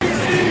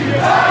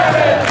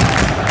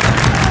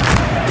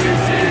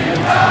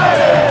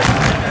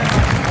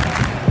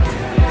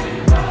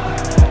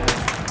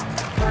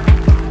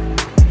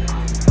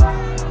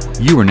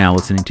are now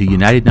listening to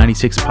United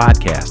 96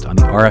 Podcast on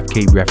the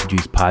RFK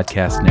Refugees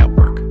Podcast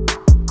Network.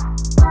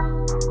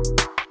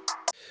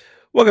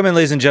 Welcome in,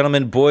 ladies and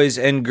gentlemen, boys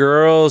and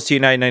girls, to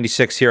United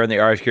 96 here on the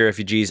RFK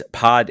Refugees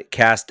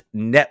Podcast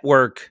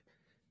Network.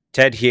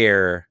 Ted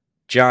here,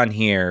 John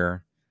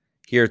here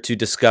to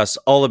discuss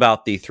all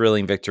about the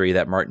thrilling victory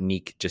that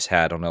Martinique just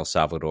had on El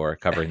Salvador,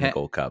 covering the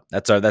Gold Cup.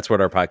 That's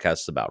what our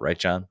podcast is about, right,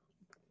 John?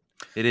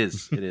 It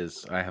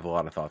is. I have a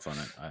lot of thoughts on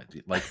it.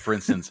 Like, for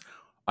instance,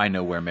 I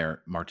know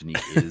where Martinique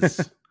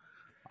is.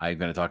 I'm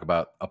going to talk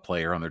about a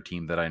player on their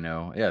team that I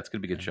know. Yeah, it's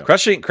going to be a good show.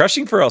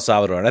 Crushing for El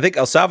Salvador. And I think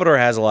El Salvador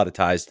has a lot of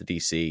ties to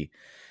DC,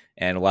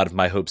 and a lot of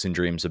my hopes and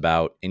dreams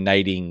about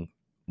igniting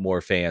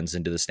more fans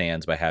into the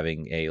stands by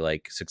having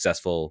a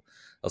successful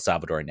El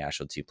Salvador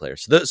national team player.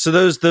 So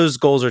those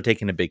goals are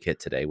taking a big hit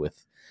today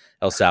with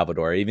El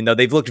Salvador, even though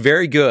they've looked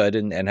very good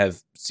and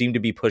have seemed to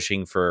be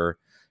pushing to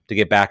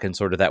get back in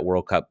sort of that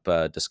World Cup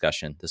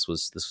discussion. This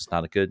was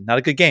not a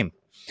good game.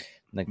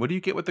 What do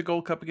you get with the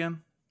Gold Cup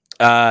again?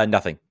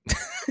 Nothing.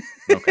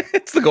 Okay.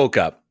 It's the Gold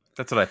Cup.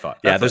 That's what I thought.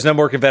 Yeah, there's no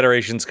more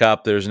Confederations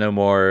Cup. There's no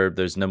more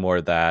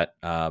of that.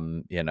 I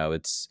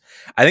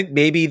think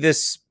maybe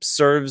this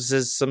serves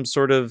as some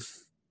sort of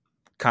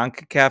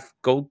CONCACAF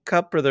Gold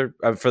Cup for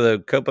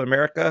the Copa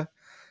America.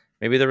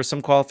 Maybe there was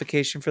some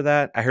qualification for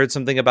that. I heard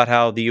something about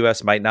how the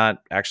U.S. might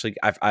not actually.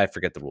 I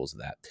forget the rules of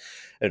that.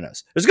 Who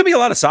knows? There's going to be a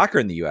lot of soccer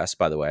in the U.S.,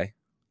 by the way.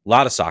 A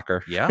lot of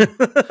soccer. Yeah.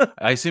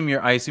 I assume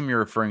you're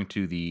referring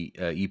to the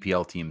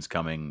EPL teams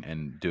coming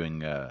and doing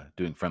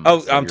friendlies.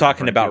 Oh, I'm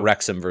talking about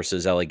Wrexham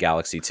versus LA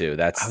Galaxy too.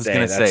 I was going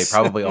to say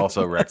probably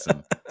also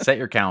Wrexham. Set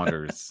your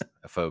calendars,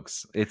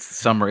 folks. It's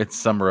summer. It's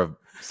summer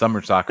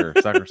soccer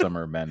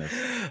summer madness.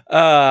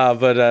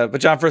 But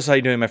John, first, how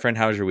you doing, my friend?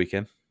 How was your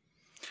weekend?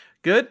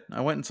 Good.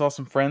 I went and saw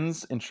some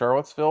friends in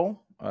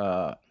Charlottesville.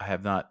 I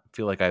have not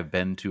feel like I've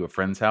been to a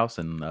friend's house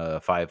in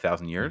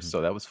 5,000 years, so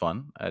that was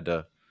fun. I had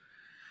to.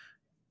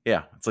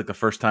 Yeah, it's like the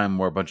first time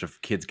where a bunch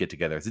of kids get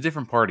together. It's a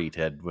different party,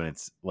 Ted, when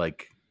it's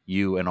like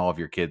you and all of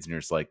your kids, and you're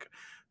just like,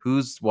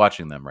 who's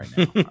watching them right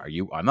now? Are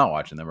you? I'm not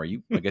watching them. Are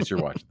you? I guess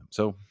you're watching them.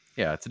 So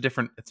yeah, it's a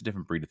different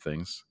breed of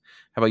things.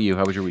 How about you?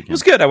 How was your weekend? It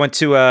was good. I went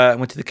to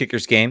the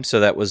Kickers game, so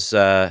that was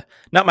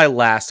not my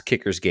last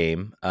Kickers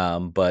game,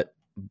 but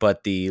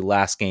the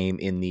last game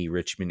in the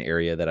Richmond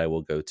area that I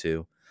will go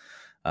to.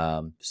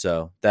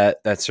 So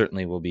that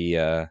certainly will be.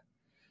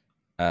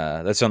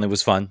 That certainly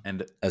was fun,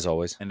 and as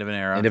always. End of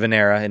an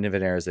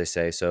era, as they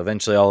say. So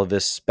eventually, all of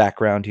this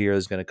background here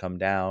is going to come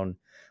down.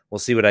 We'll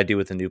see what I do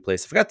with the new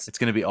place. It's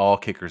going to be all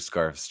Kickers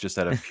scarves, just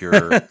out of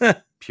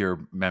pure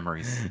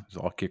memories. It's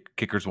all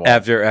Kickers wall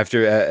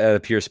after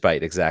pure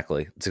spite.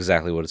 Exactly, it's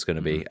exactly what it's going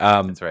to be.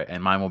 That's right.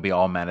 And mine will be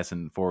all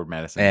forward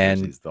Madison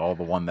jerseys, all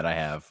the one that I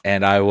have.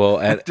 And I will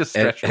just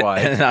stretch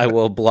wide. And I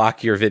will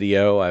block your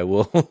video. I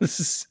will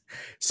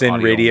send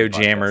audio radio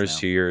jammers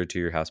to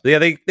your house. But yeah,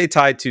 they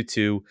tied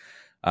 2-2.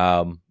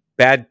 Kind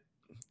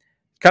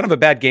of a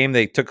bad game.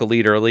 They took a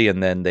lead early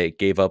and then they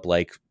gave up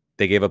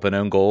an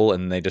own goal,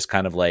 and they just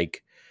kind of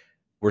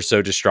were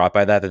so distraught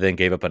by that they then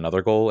gave up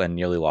another goal and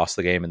nearly lost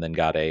the game, and then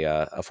got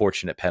a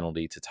fortunate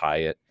penalty to tie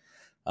it.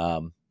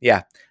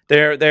 Yeah,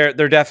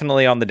 they're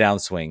definitely on the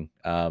downswing.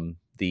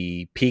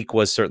 The peak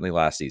was certainly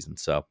last season.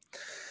 So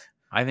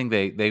I think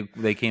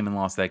they came and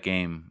lost that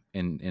game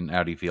in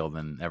Audi Field,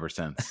 and ever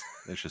since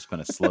there's just been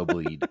a slow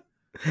bleed.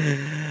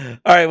 All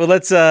right, well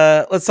let's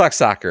talk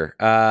soccer.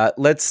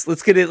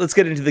 Let's get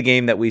into the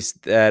game that we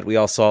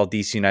all saw.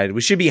 DC United. We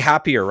should be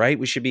happier, right?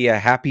 We should be a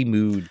happy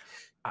mood.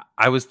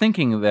 I was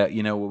thinking that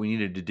what we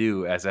needed to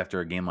do as after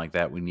a game like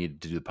that, we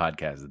needed to do the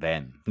podcast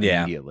then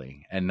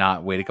immediately and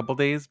not wait a couple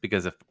days,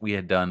 because if we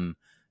had done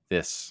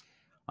this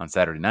on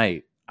Saturday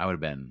night, I would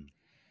have been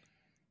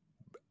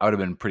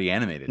pretty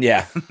animated.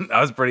 Yeah,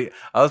 I was pretty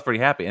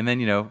happy, and then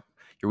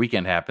your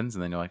weekend happens,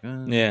 and then you're like,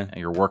 yeah, and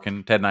you're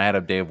working. Ted and I had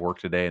a day of work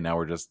today, and now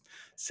we're just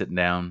sitting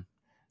down.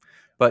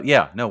 But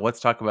yeah, no, let's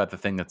talk about the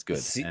thing that's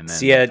good, and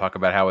then talk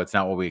about how it's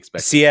not what we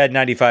expected.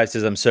 Siad95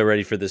 says, "I'm so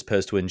ready for this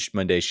post-win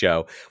Monday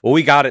show." Well,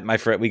 we got it, my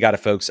friend. We got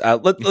it, folks.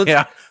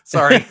 Yeah,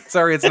 sorry,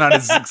 it's not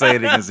as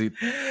exciting as you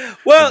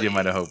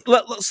might have hoped.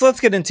 Let's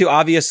get into.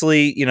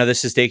 Obviously,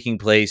 this is taking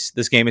place.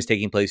 This game is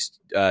taking place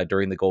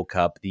during the Gold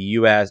Cup. The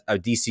U.S.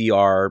 DC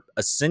are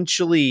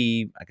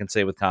essentially, I can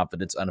say with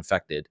confidence,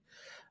 unaffected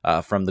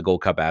from the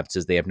Gold Cup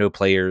absences. They have no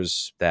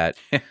players that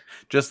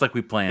just like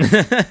we planned.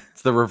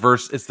 It's the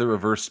reverse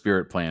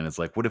spirit plan. It's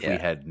like, what if we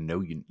had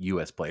no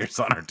U.S. players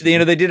on our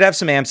team? They did have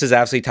some absences.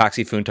 Obviously,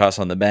 Taxi Funtas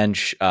on the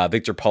bench.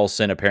 Victor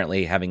Paulson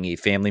apparently having a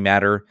family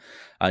matter.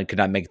 Could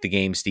not make the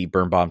game. Steve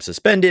Birnbaum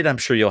suspended. I'm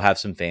sure you'll have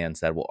some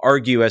fans that will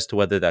argue as to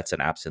whether that's an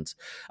absence.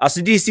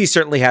 So DC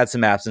certainly had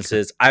some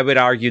absences. I would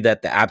argue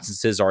that the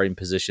absences are in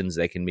positions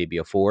they can maybe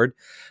afford.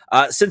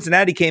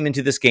 Cincinnati came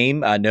into this game.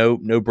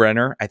 No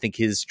Brenner. I think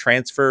his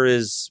transfer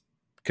is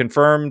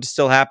confirmed,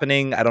 still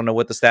happening. I don't know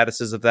what the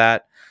status is of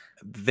that.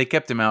 They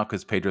kept him out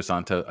because Pedro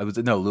Santos.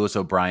 Luis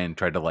O'Brien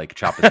tried to like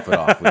chop his foot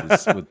off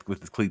with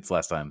his cleats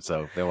last time.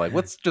 So they were like,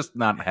 let's just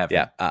not have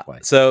him play.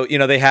 So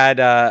they had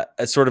a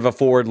sort of a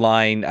forward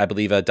line. I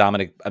believe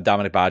Dominic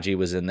Baji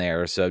was in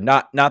there. So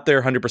not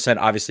there 100%.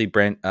 Obviously,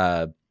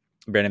 Brandon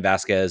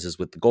Vasquez is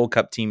with the Gold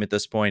Cup team at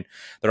this point.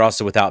 They're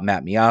also without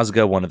Matt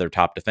Miazga, one of their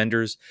top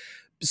defenders.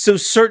 So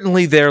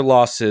certainly their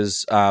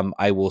losses,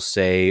 I will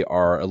say,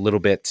 are a little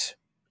bit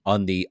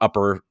on the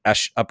upper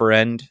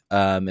end,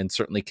 and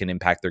certainly can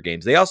impact their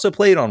games. They also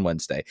played on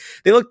Wednesday.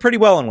 They looked pretty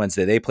well on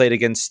Wednesday. They played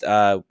against,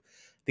 I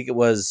think it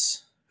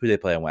was, who they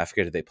played on? I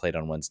forget who they played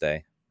on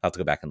Wednesday. I'll have to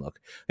go back and look.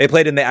 They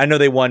played I know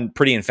they won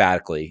pretty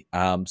emphatically.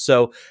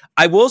 So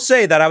I will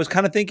say that I was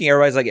kind of thinking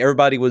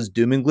everybody was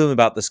doom and gloom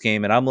about this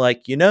game. And I'm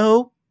like,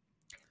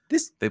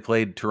 they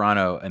played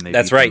Toronto and they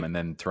beat them, and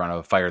then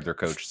Toronto fired their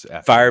coach.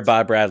 Fired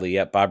Bob Bradley.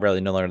 Yep, Bob Bradley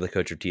no longer the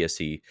coach of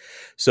TSC.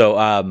 So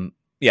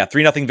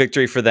 3-0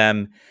 victory for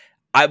them.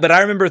 But I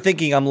remember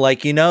thinking, I'm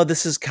like,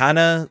 this is kind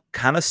of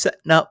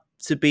setting up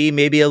to be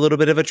maybe a little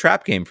bit of a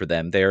trap game for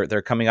them.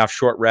 They're coming off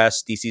short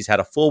rest. DC's had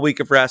a full week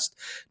of rest.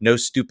 No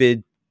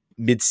stupid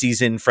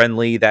mid-season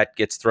friendly that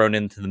gets thrown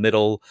into the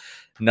middle.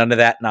 None of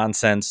that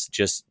nonsense.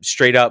 Just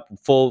straight up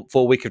full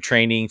week of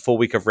training, full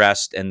week of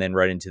rest, and then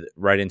right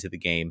into the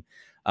game.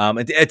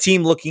 A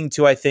team looking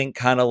to, I think,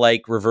 kind of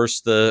like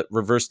reverse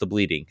the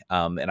bleeding.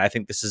 And I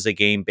think this is a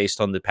game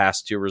based on the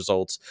past two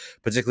results,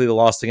 particularly the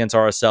loss against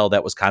RSL,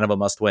 that was kind of a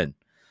must win.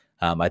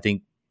 I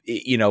think,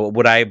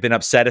 would I have been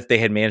upset if they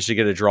had managed to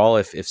get a draw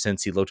if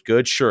Cincy looked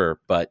good? Sure.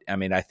 But I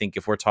mean, I think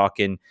if we're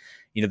talking,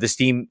 this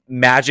team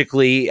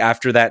magically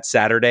after that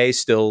Saturday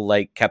still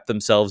like kept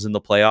themselves in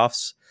the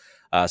playoffs.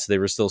 So they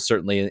were still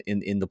certainly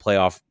in the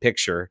playoff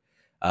picture.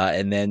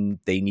 And then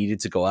they needed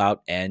to go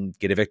out and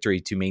get a victory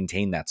to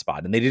maintain that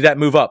spot. And they did that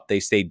move up. They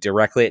stayed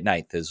directly at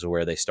ninth is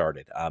where they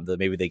started.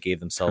 Maybe they gave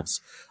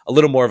themselves a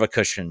little more of a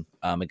cushion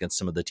against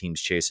some of the teams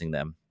chasing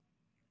them.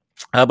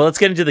 But let's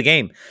get into the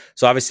game.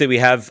 So obviously we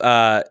have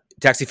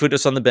Taxi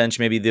Futos on the bench.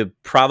 Maybe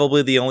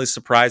probably the only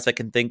surprise I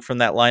can think from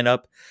that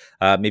lineup.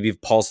 Maybe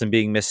Paulson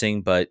being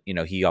missing, but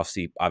he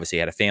obviously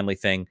had a family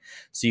thing.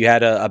 So you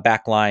had a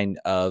back line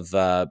of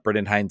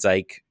Brendan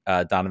Heinzike,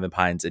 Donovan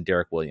Pines, and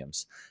Derek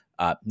Williams.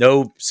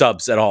 No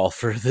subs at all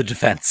for the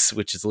defense,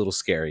 which is a little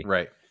scary.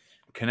 Right.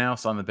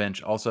 Knaus on the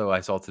bench. Also,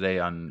 I saw today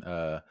on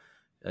a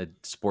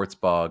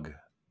Sportsbog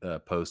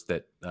post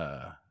that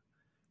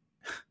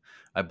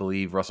I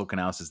believe Russell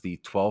Knaus is the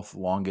 12th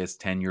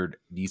longest tenured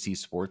DC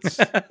sports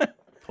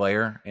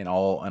player in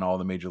all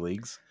the major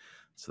leagues.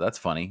 So that's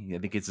funny. I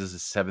think it's his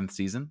 7th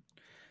season,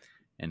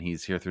 and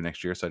he's here through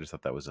next year. So I just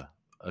thought that was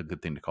a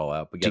good thing to call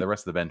out. But yeah, the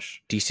rest of the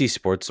bench. DC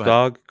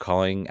Sportsbog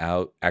calling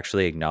out,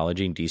 actually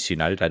acknowledging DC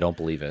United. I don't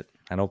believe it.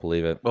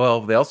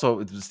 Well, they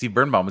also, Steve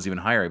Birnbaum was even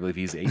higher. I believe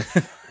he's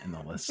 8th in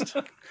the list.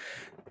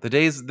 The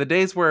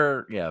days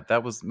where,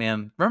 that was,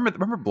 man.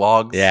 Remember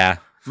blogs? Yeah.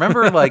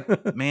 Remember,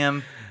 like,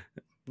 man,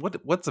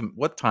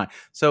 what time?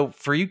 So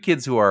for you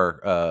kids who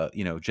are,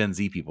 Gen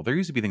Z people, there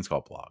used to be things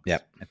called blogs.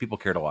 Yep. And people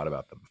cared a lot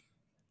about them.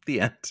 The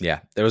end.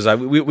 Yeah, there was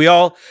we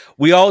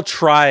all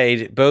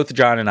tried. Both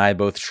John and I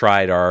both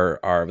tried our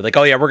like,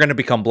 oh yeah, we're going to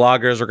become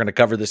bloggers. We're going to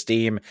cover this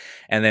team,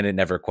 and then it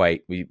never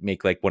quite. We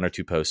make like 1 or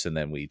 2 posts, and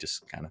then we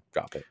just kind of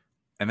drop it.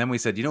 And then we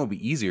said, what would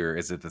be easier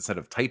is if instead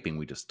of typing,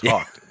 we just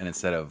talked, and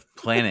instead of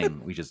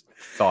planning, we just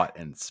thought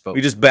and spoke.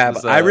 We just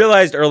babbled. I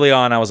realized early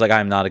on, I was like,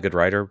 I'm not a good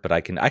writer, but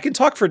I can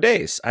talk for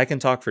days. I can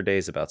talk for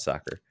days about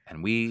soccer,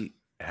 and we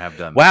have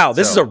done. Wow,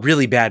 this is a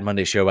really bad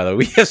Monday show, by the way.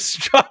 We have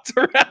struck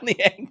around the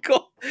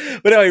ankle.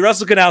 But anyway,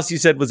 Russell Knaus, you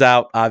said, was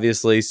out,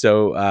 obviously.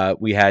 So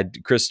we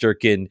had Chris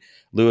Durkin,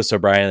 Luis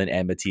O'Brien,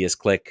 and Matthias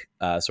Klick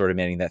sort of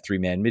manning that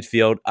 3-man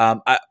midfield.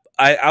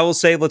 I will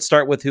say, I'll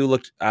start with who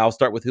looked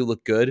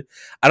good.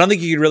 I don't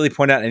think you could really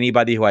point out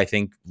anybody who I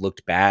think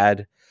looked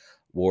bad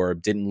or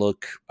didn't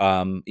look.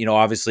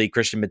 Obviously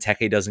Christian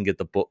Benteke doesn't get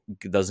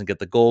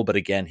the goal, but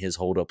again, his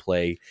hold up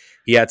play,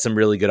 he had some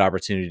really good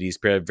opportunities.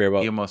 Very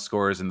well. He almost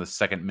scores in the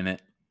 2nd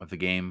minute of the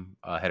game,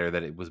 a header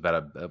that it was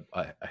about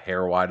a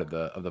hair wide of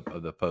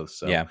the post.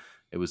 So yeah,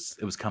 it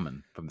was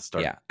coming from the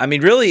start. Yeah,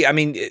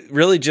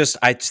 really, just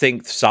I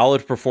think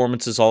solid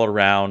performances all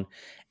around.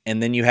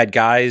 And then you had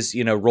guys,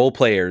 role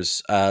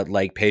players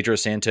like Pedro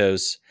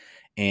Santos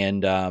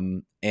and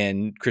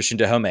Christian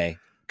Dahome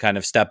kind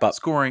of step up.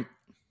 Scoring.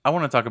 I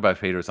want to talk about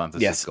Pedro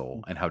Santos'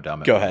 goal and how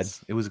dumb it was. Go ahead.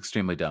 It was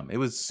extremely dumb. It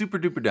was super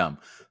duper dumb.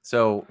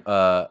 So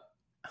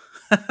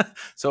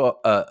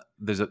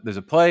there's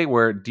a play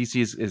where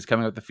DC is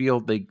coming up the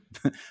field.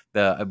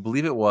 I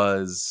believe it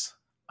was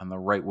on the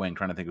right wing,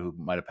 trying to think of who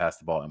might have passed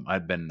the ball. It might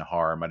have been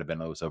Nahar, it might have been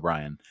Luis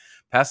O'Brien.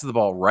 Passes the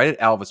ball right at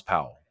Alvis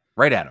Powell,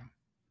 right at him.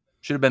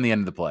 Should have been the end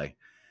of the play.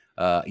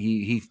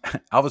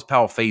 Alvis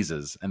Powell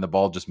phases, and the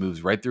ball just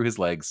moves right through his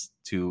legs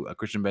to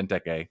Christian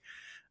Benteke,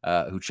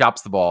 who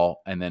chops the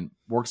ball and then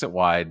works it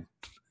wide.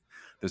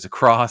 There's a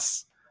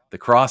cross. The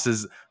cross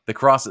is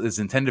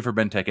intended for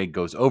Benteke,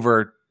 goes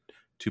over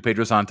to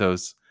Pedro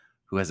Santos,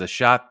 who has a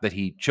shot that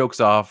he chokes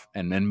off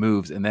and then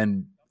moves, and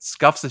then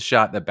scuffs a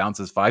shot that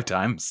bounces 5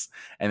 times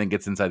and then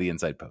gets inside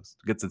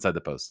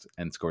the post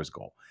and scores a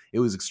goal. It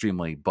was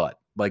extremely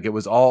it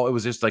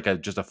was just like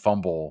a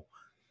fumble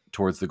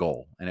towards the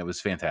goal, and it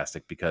was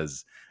fantastic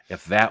because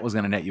if that was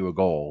going to net you a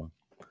goal,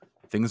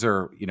 things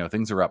are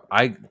up.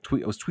 I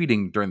was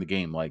tweeting during the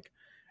game, like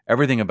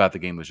everything about the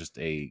game was just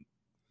a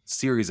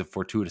series of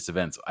fortuitous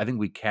events. I think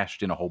we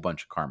cashed in a whole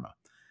bunch of karma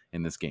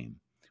in this game.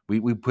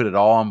 We put it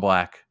all on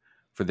black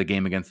for the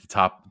game against the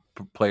top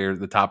player,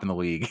 the top in the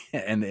league,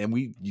 and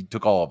you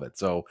took all of it.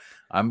 So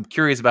I'm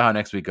curious about how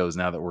next week goes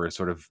now that we're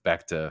sort of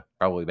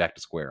probably back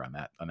to square on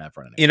that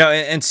front.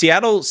 And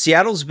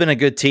Seattle's been a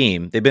good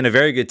team. They've been a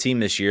very good team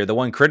this year. The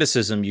one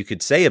criticism you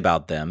could say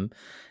about them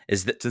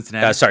is that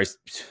Cincinnati. Sorry,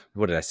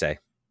 what did I say?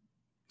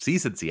 So you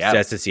said Seattle.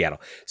 That's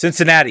Seattle.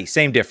 Cincinnati,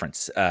 same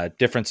difference. Yeah,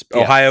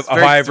 Ohio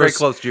very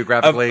close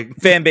geographically.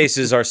 Fan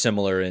bases are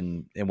similar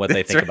in what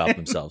they think about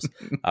themselves.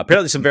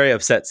 Apparently, some very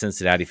upset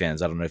Cincinnati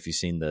fans. I don't know if you've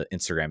seen the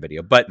Instagram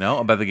video, but no,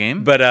 about the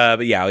game. But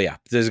yeah.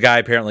 There's a guy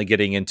apparently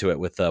getting into it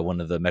with one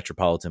of the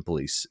Metropolitan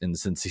Police in the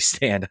Cincy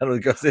stand. I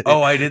don't know.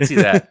 Oh, I did see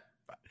that.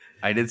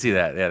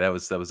 Yeah, that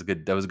was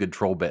a good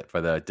troll bit for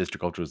the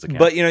District Ultras account.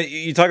 But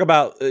you talk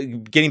about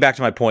getting back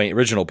to my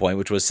original point,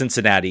 which was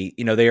Cincinnati.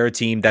 They are a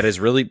team that has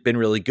been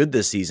really good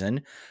this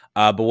season.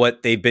 But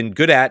what they've been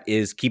good at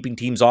is keeping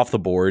teams off the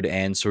board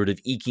and sort of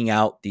eking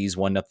out these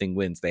 1-0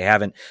 wins. They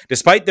haven't,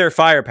 despite their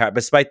firepower,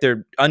 despite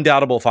their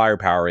undoubtable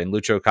firepower in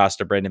Lucho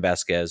Acosta, Brandon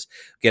Vasquez,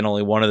 again,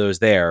 only one of those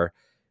there.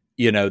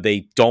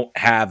 They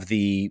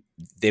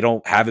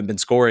haven't been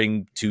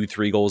scoring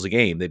 2-3 goals a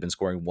game. They've been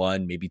scoring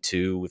 1, maybe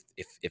 2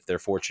 if they're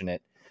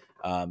fortunate,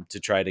 to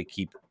try to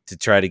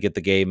get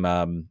the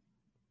game,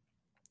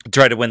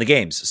 try to win the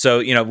games. So,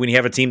 when you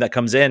have a team that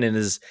comes in and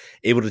is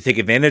able to take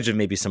advantage of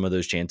maybe some of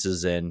those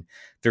chances and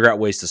figure out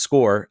ways to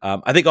score.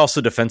 I think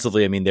also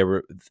defensively,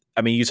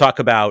 you talk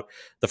about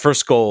the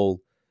first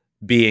goal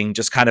being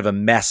just kind of a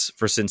mess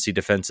for Cincy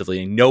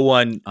defensively, and no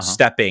one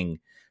stepping.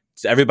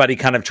 Everybody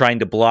kind of trying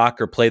to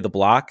block or play the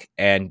block,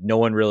 and no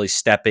one really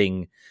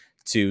stepping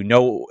to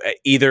know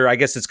either. I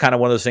guess it's kind of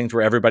one of those things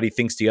where everybody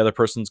thinks the other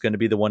person's going to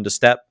be the one to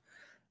step,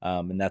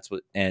 and that's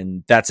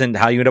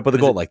how you end up with a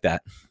goal like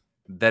that.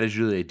 That is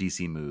usually a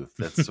DC move.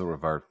 That's sort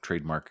of our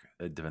trademark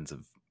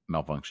defensive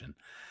malfunction.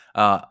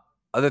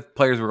 Other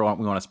players we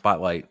want to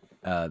spotlight.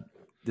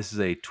 This is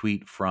a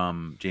tweet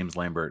from James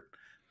Lambert.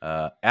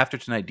 After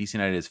tonight, DC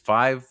United is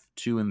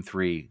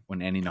 5-2-3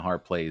 when Andy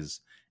Nahar plays,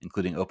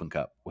 including Open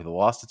Cup, with a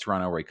loss to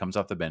Toronto where he comes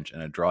off the bench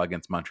and a draw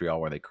against Montreal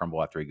where they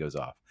crumble after he goes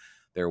off.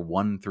 They're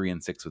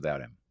 1-3-6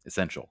 without him.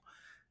 Essential.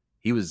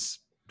 He was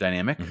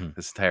dynamic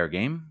this entire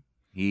game.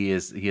 He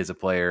is a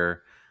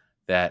player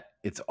that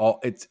it's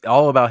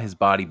all about his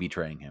body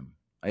betraying him.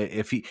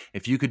 If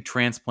you could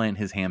transplant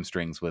his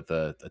hamstrings with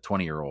a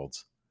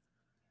 20-year-old's,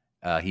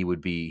 he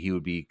would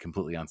be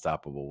completely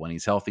unstoppable. When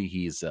he's healthy,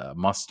 he's a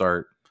must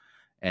start.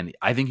 And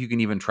I think you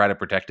can even try to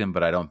protect him,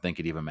 but I don't think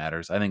it even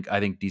matters. I think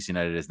DC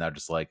United is now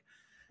just like,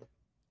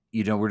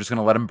 we're just going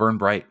to let him burn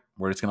bright.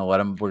 We're just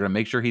going to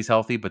make sure he's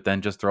healthy, but then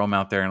just throw him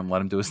out there and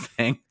let him do his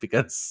thing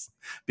because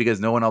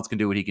no one else can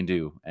do what he can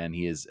do. And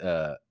he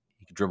can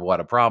dribble out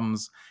of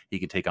problems. He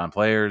can take on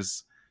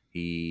players.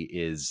 He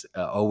is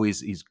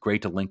he's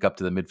great to link up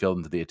to the midfield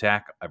and to the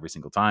attack every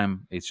single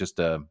time. It's just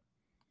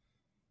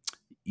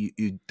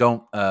you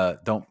don't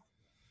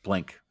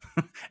blink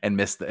and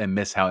miss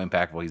how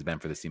impactful he's been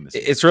for this team this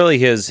year. It's really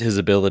his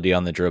ability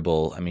on the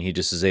dribble. He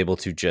just is able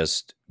to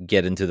just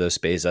get into those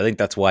spaces. I think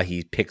that's why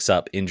he picks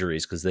up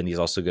injuries, because then he's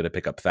also going to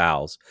pick up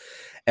fouls.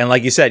 And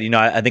like you said,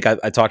 I think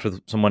I talked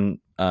with someone,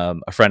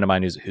 a friend of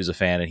mine who's a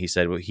fan, and he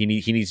said, well, he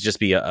needs to just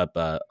be a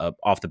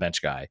off the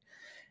bench guy.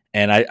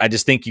 And I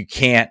just think you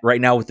can't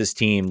right now with this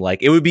team.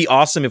 Like, it would be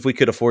awesome if we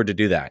could afford to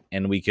do that,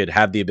 and we could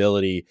have the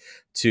ability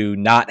to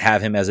not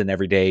have him as an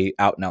everyday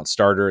out and out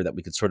starter, that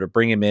we could sort of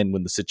bring him in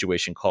when the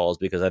situation calls,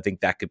 because I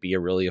think that could be a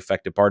really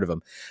effective part of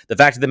him. The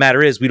fact of the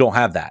matter is we don't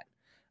have that.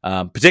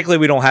 Particularly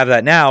we don't have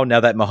that now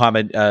that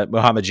Mohamed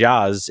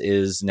Jaz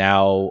is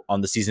now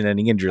on the season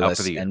ending injury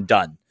list and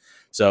done.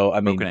 So,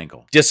 broken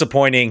ankle.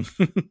 Disappointing.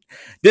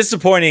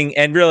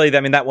 And really,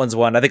 that one's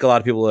one. I think a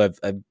lot of people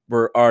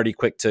were already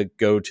quick to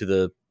go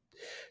to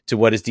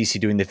what is DC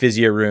doing in the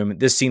physio room.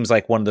 This seems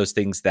like one of those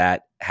things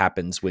that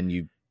happens when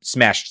you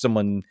smash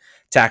someone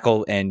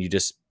tackle and you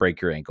just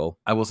break your ankle.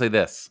 I will say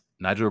this: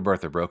 Nigel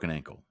Roberto, broken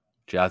ankle.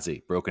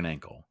 Jazzy, broken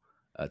ankle.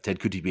 Ted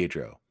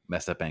Coutinho,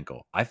 messed up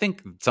ankle. I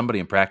think somebody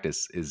in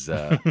practice is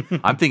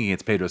I'm thinking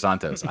it's Pedro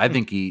Santos. I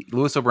think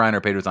Luis O'Brien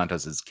or Pedro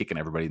Santos is kicking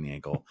everybody in the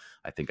ankle.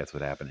 I think that's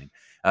what's happening.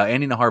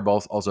 Andy Nahar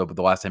also, but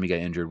the last time he got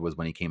injured was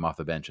when he came off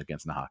the bench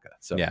against Nahaka.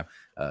 So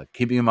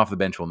keeping him off the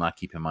bench will not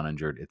keep him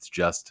uninjured. It's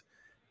just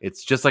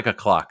like a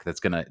clock it's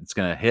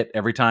gonna hit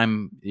every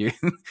time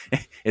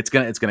it's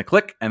gonna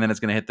click, and then it's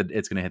gonna hit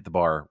the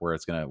bar where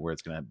it's gonna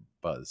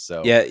buzz.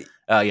 So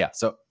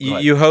So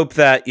you hope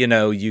that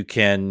you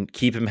can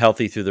keep him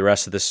healthy through the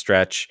rest of this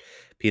stretch.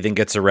 He then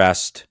gets a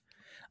rest.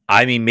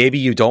 Maybe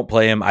you don't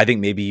play him. I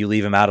think maybe you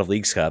leave him out of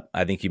Leagues Cup.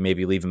 I think you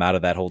maybe leave him out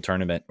of that whole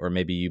tournament, or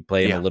maybe you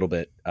play him a little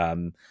bit.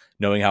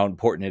 knowing how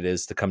important it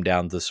is to come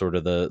down to sort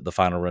of the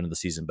final run of the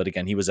season. But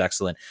again, he was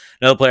excellent.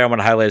 Another player I want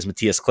to highlight is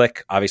Matthias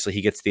Klick. Obviously,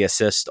 he gets the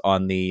assist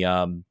on the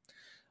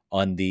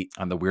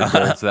weird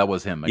goal. So that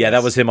was him. I guess.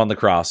 That was him on the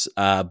cross.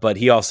 But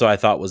he also, I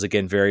thought, was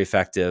again very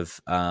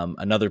effective.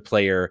 Another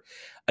player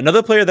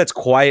that's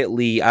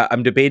quietly.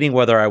 I'm debating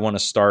whether I want to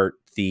start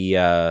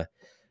I'm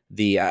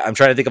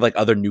trying to think of like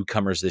other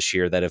newcomers this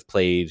year that have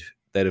played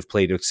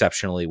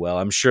exceptionally well.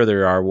 I'm sure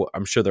there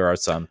are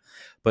some,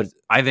 but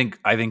I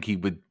think he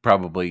would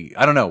probably,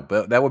 I don't know,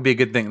 but that would be a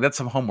good thing. That's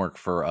some homework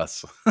for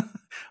us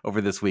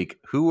over this week.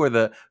 Who are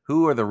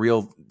the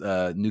real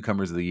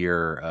newcomers of the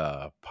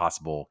year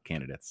possible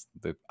candidates?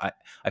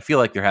 I feel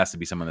like there has to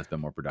be someone that's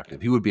been more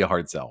productive. He would be a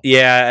hard sell.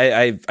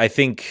 Yeah, I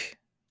think.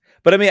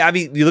 But I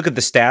mean, you look at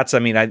the stats. I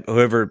mean, I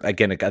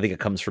think it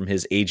comes from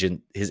his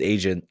agent,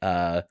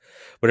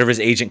 whatever his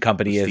agent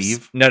company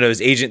Steve? is. No,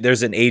 his agent.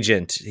 There's an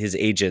agent. His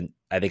agent,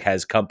 I think,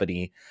 has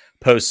company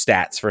post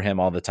stats for him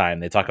all the time.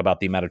 They talk about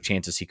the amount of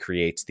chances he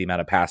creates, the amount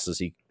of passes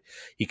he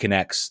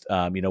connects.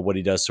 What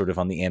he does sort of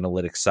on the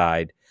analytics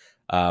side.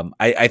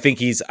 I think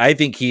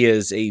he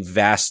is a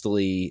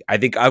vastly. I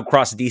think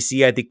across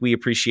DC, I think we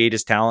appreciate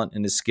his talent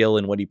and his skill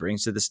and what he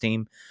brings to this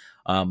team.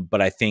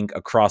 But I think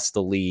across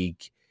the league.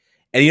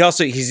 And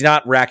he's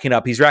not racking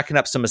up. He's racking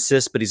up some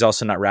assists, but he's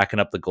also not racking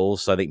up the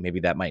goals. So I think maybe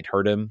that might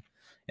hurt him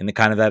in the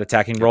kind of that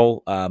attacking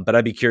role. But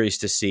I'd be curious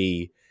to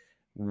see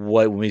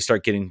when we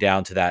start getting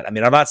down to that. I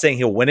mean, I'm not saying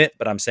he'll win it,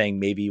 but I'm saying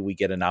maybe we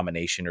get a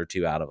nomination or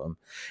two out of him.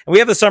 And we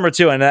have the summer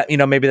too, and that,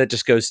 maybe that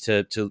just goes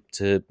to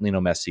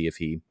Messi if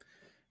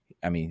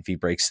he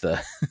breaks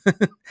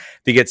if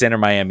he gets Inter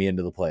Miami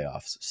into the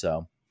playoffs.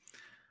 So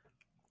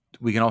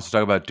we can also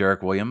talk about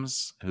Derek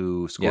Williams,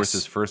 who scores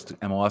his first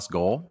MLS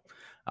goal.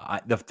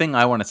 The thing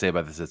I want to say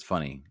about this that's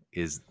funny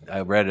is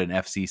I read an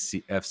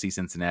FC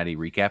Cincinnati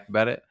recap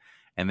about it,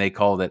 and they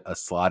called it a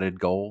slotted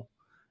goal,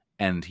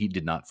 and he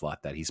did not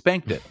slot that. He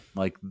spanked it.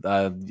 Like,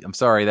 I'm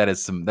sorry, that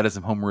is some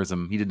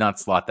homerism. He did not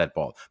slot that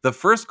ball. The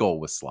first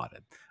goal was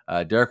slotted.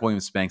 Derek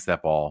Williams spanks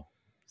that ball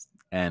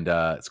and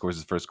scores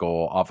his first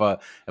goal off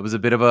it was a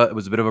bit of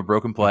a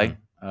broken play.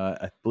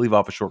 I believe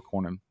off a short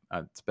corner.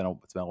 It's been a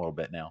little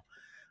bit now,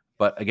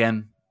 but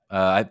again.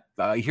 I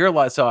hear a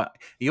lot. So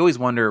you always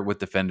wonder with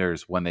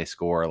defenders when they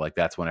score, like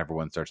that's when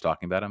everyone starts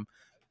talking about him.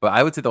 But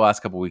I would say the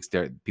last couple of weeks,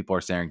 people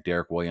are saying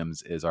Derek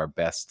Williams is our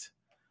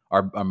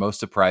most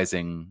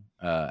surprising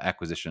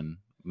acquisition.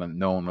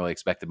 No one really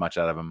expected much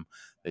out of him.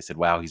 They said,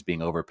 "Wow, he's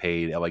being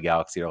overpaid. LA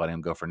Galaxy are letting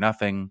him go for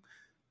nothing.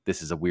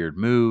 This is a weird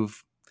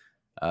move."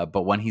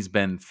 But when he's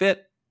been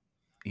fit,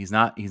 he's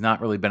not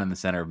really been in the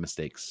center of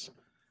mistakes.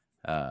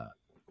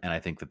 And I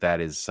think that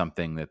is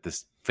something that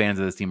fans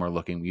of this team are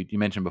looking. You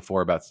mentioned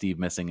before about Steve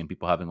missing and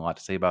people having a lot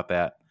to say about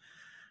that.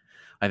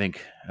 I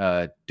think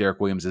Derek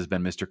Williams has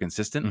been Mr.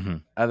 Consistent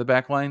out of the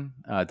back line.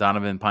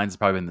 Donovan Pines has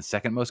probably been the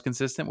second most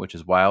consistent, which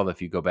is wild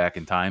if you go back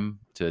in time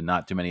to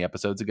not too many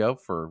episodes ago.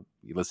 For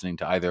listening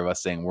to either of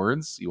us saying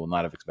words, you will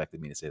not have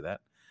expected me to say that,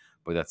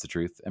 but that's the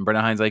truth. And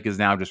Brendan Hines-Lake is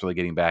now just really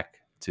getting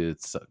back to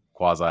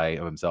quasi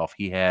of himself.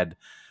 He had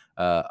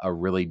a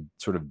really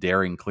sort of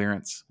daring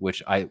clearance,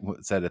 which I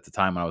said at the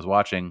time when I was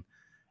watching.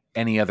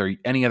 Any other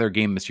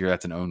game this year,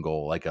 that's an own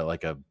goal, like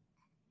a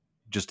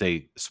just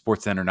a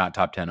SportsCenter not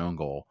top 10 own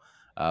goal.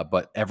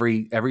 But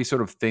every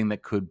sort of thing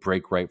that could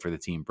break right for the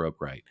team broke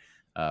right.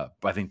 I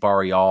think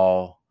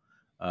Barrial,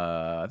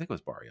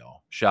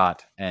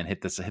 shot and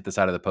hit the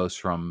side of the post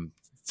from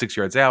 6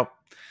 yards out.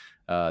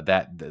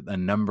 A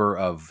number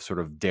of sort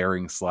of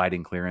daring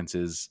sliding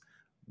clearances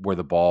where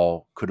the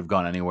ball could have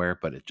gone anywhere,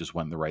 but it just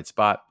went in the right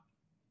spot.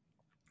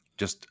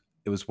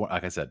 It was,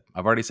 like I said,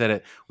 I've already said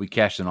it. We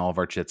cashed in all of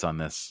our chits on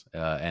this,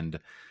 and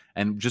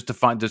just to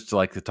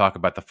talk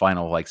about the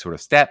final like sort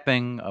of stat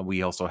thing.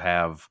 We also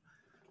have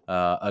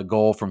a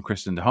goal from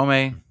Christian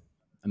Dahome,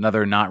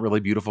 another not really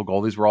beautiful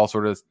goal. These were all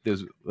sort of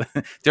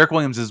Derek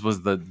Williams'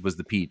 was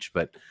the peach,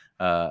 but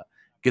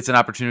gets an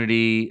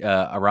opportunity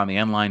around the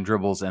end line,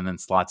 dribbles, and then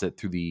slots it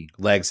through the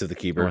legs of the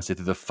keeper. I want to say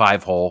through the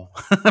 5-hole,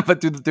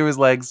 but through his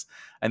legs,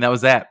 and that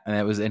was that.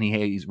 And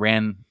he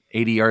ran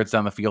 80 yards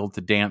down the field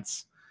to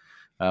dance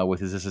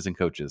with his assistant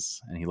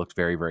coaches, and he looked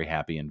very, very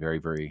happy and very,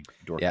 very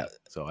dorky. Yeah.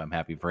 So I'm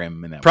happy for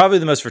him in that. Probably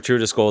the most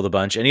fortuitous goal of the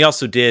bunch, and he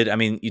also did. I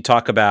mean, you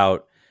talk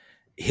about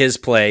his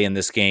play in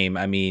this game.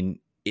 I mean,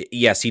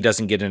 yes, he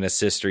doesn't get an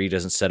assist or he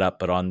doesn't set up,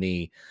 but on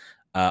the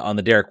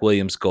Derek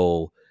Williams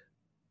goal,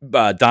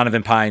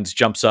 Donovan Pines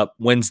jumps up,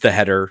 wins the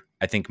header.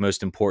 I think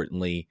most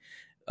importantly,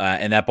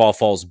 and that ball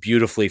falls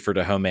beautifully for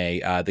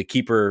Dahome. The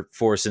keeper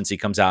for Cincy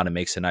comes out and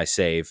makes a nice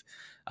save.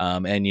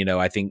 And,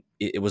 I think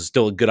it was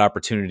still a good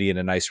opportunity and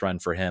a nice run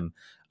for him.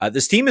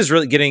 This team is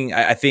really getting,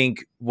 I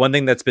think one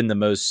thing that's been the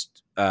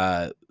most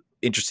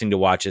interesting to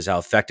watch is how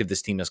effective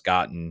this team has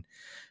gotten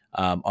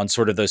on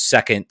sort of those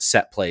second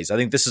set plays. I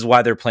think this is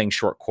why they're playing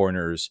short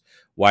corners,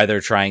 why they're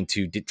trying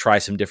to try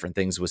some different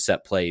things with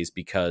set plays,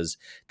 because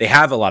they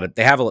have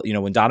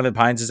when Donovan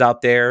Pines is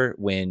out there,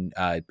 when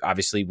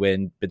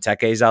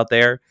Benteke is out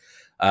there,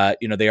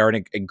 they are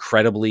an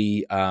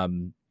incredibly,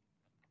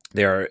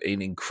 They're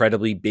an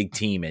incredibly big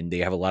team, and they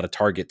have a lot of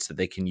targets that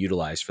they can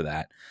utilize for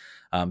that.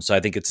 So I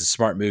think it's a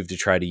smart move to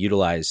try to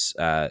utilize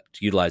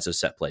those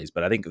set plays.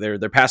 But I think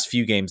their past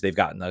few games, they've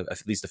gotten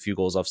at least a few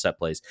goals off set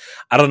plays.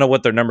 I don't know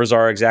what their numbers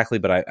are exactly,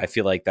 but I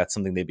feel like that's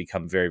something they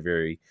become very,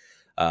 very,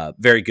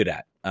 very good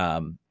at,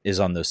 is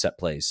on those set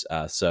plays.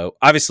 So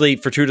obviously,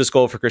 Fortuitous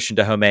goal for Christian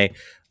Dahomey.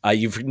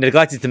 You've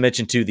neglected to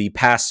mention, too, the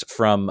pass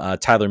from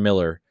Tyler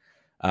Miller.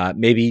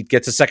 Maybe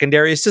gets a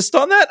secondary assist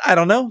on that. I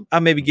don't know.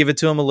 I'll maybe give it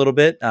to him a little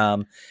bit.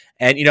 And,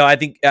 I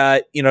think,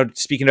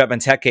 speaking about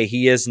Benteke,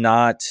 he is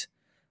not...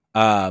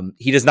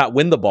 he does not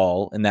win the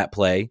ball in that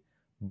play,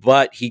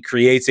 but he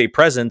creates a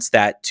presence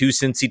that two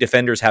Cincy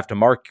defenders have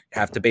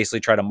to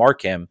basically try to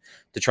mark him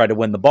to try to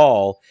win the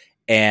ball.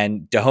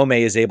 And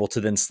Dahomey is able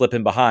to then slip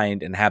in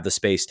behind and have the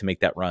space to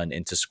make that run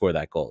and to score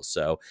that goal.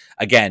 So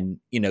again,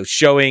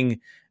 showing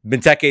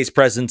Benteke's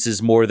presence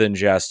is more than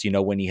just,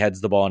 when he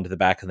heads the ball into the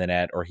back of the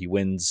net or he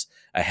wins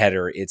a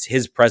header. It's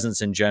his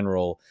presence in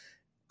general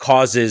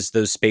causes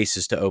those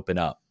spaces to open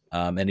up.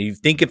 And you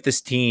think if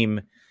this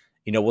team,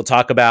 we'll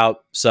talk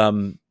about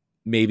some,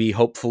 maybe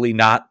hopefully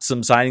not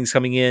some signings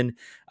coming in.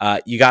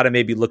 You got to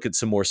maybe look at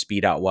some more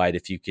speed out wide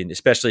if you can,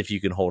 especially if you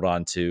can hold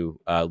on to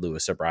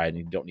Lewis O'Brien.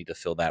 You don't need to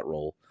fill that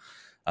role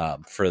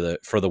for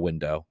the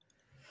window.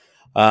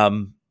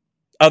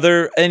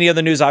 Any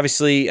other news?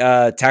 Obviously,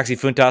 Taxi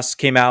Funtas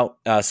came out,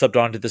 subbed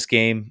onto this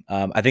game.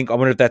 I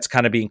wonder if that's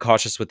kind of being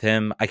cautious with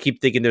him. I keep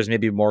thinking there's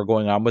maybe more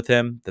going on with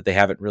him, that they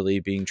haven't really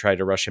been trying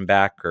to rush him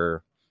back,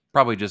 or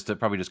probably just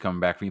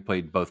coming back. He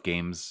played both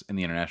games in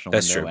the international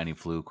That's window, true. and he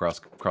flew across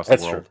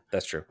That's the world. True.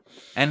 That's true.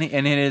 And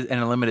in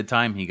a limited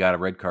time, he got a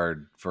red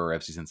card for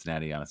FC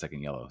Cincinnati on a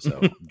second yellow. So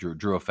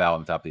drew a foul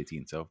on the top of the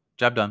 18. So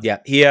job done.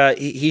 Yeah,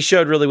 he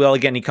showed really well.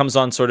 Again, he comes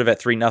on sort of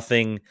at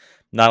 3-0.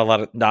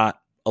 Not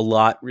a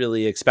lot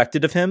really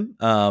expected of him.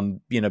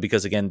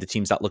 Because again, the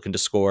team's not looking to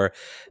score.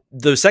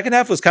 The second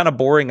half was kind of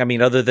boring. I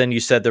mean, other than you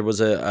said there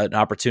was an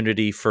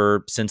opportunity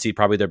for Cincy,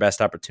 probably their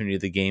best opportunity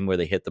of the game where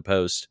they hit the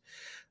post.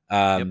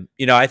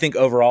 I think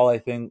overall,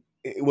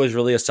 it was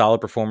really a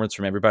solid performance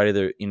from everybody.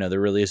 There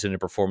really isn't a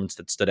performance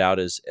that stood out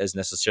as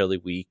necessarily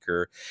weak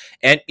to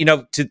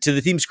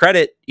the team's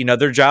credit,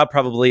 their job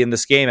probably in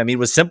this game, it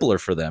was simpler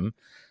for them.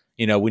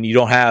 When you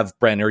don't have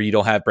Brenner, you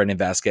don't have Brendan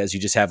Vasquez, you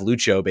just have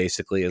Lucho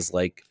basically as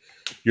like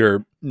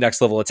your next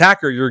level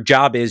attacker. Your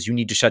job is you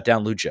need to shut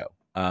down Lucho.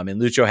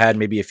 And Lucho had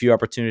maybe a few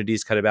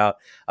opportunities cut about.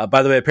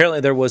 By the way,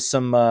 apparently there was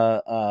some,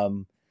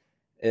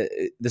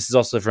 this is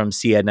also from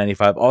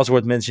CAD95. Also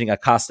worth mentioning,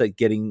 Acosta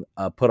getting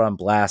put on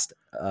blast,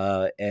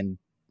 and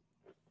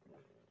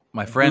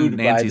my friend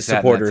Nancy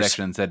sat in that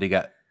section and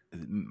said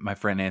my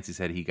friend Nancy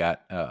said he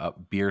got a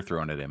beer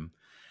thrown at him,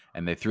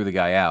 and they threw the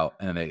guy out,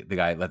 and then the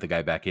guy let the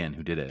guy back in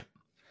who did it.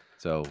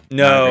 So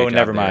no,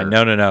 never mind.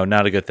 No,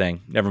 not a good thing.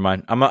 Never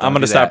mind. I'm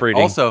going to stop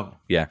reading. Also,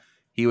 yeah.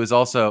 He was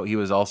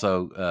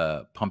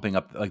also pumping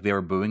up, like they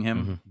were booing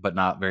him, but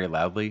not very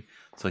loudly.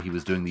 So he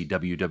was doing the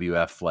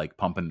WWF, like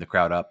pumping the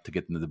crowd up to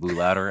get them to the boo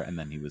louder, and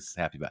then he was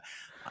happy about it.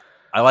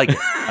 I like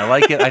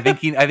it. I think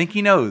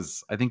he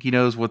knows. I think he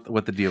knows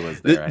what the deal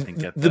is there. I think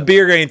the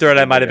beer getting thrown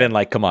at might have been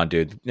like, come on,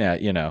 dude. Yeah,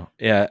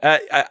 yeah.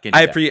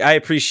 I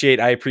appreciate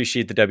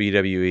the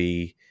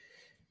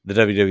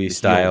WWE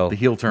style, the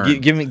heel turn.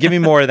 Give me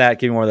more of that.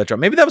 Give me more of that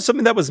drama. Maybe that was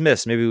something that was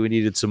missed. Maybe we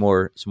needed some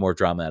more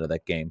drama out of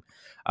that game.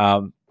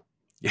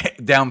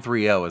 Down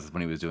 3-0 is when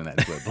he was doing that,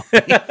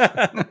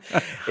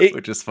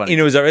 which is funny.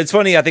 It's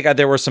funny. I think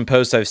there were some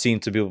posts I've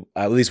seen to be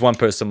at least one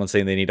post, someone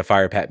saying they need to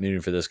fire Pat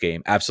Noonan for this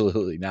game.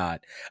 Absolutely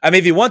not. I mean,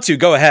 if you want to,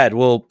 go ahead.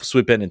 We'll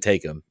swoop in and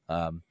take him.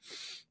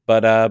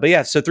 But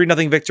yeah. So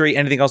 3-0 victory.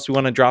 Anything else we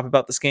want to drop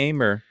about this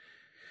game or?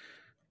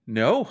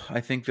 No, I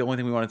think the only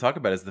thing we want to talk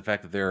about is the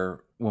fact that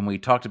when we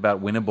talked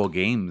about winnable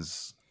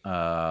games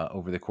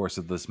over the course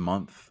of this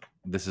month,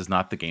 this is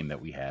not the game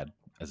that we had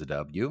as a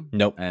W.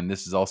 Nope. And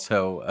this is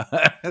also,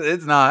 it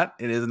is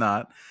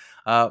not.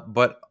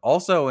 But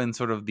also in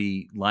sort of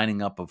the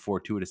lining up of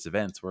fortuitous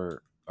events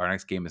where our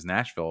next game is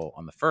Nashville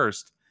on the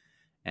 1st.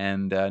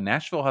 And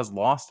Nashville has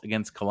lost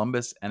against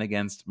Columbus and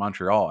against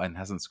Montreal and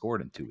hasn't scored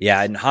in 2 weeks.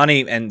 Yeah, and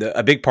Hani, and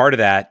a big part of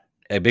that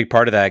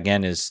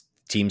again is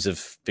teams have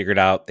figured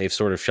out they've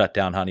sort of shut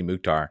down Hani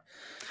Mukhtar.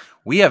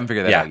 We haven't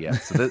figured that out yet.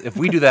 So if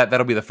we do that,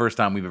 that'll be the first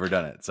time we've ever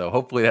done it. So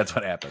hopefully that's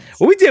what happens.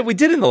 Well, we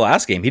did in the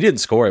last game. He didn't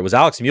score. It was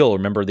Alex Mule.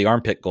 Remember the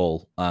armpit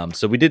goal.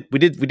 So we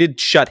did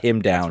shut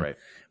him down. That's right.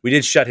 We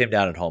did shut him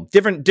down at home.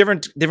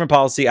 Different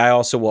policy. I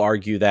also will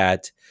argue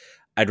that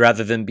I'd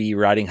rather them be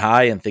riding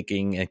high and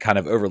thinking and kind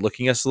of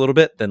overlooking us a little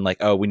bit than like,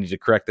 oh, we need to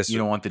correct this. You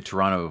don't want the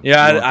Toronto.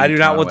 Yeah, I do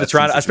not want the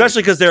Toronto,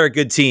 especially because they're a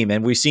good team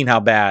and we've seen how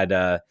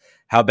bad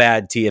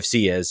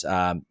TFC is.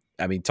 I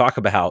mean, talk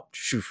about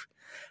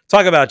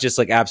just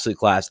like absolute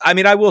class. I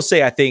mean, I will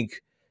say, I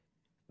think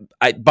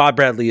Bob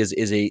Bradley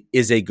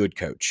is a good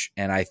coach,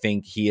 and I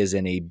think he is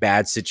in a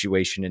bad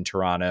situation in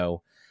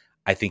Toronto.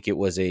 I think it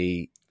was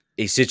a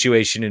a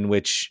situation in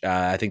which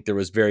I think there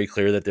was very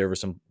clear that there were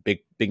some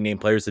big name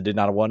players that did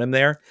not want him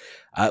there.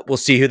 We'll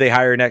see who they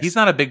hire next. He's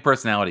not a big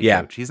personality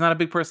coach. He's not a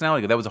big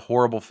personality. That was a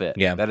horrible fit.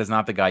 Yeah. That is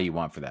not the guy you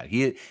want for that.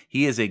 He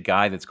is a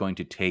guy that's going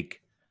to take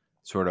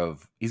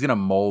he's going to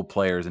mold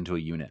players into a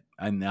unit.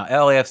 And now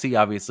LAFC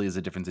obviously is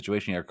a different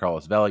situation. You had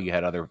Carlos Vela, you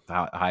had other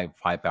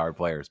high powered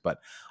players, but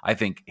I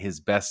think his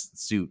best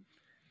suit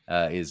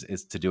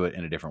is to do it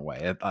in a different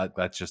way.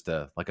 That's just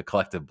a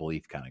collective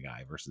belief kind of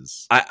guy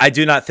versus. I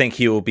do not think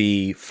he will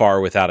be far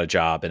without a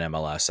job in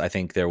MLS. I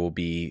think there will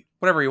be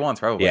whatever he wants,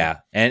 probably. Yeah,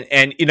 and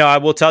I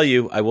will tell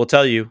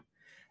you,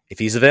 if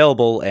he's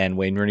available and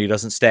Wayne Rooney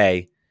doesn't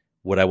stay,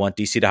 would I want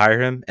DC to hire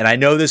him? And I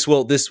know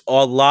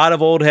a lot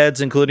of old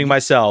heads, including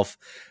myself,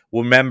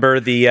 will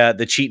remember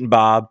the Cheatin'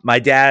 Bob. My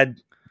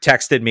dad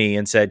texted me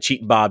and said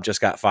Cheatin' Bob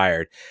just got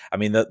fired. I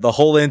mean, the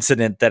whole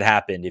incident that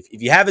happened. If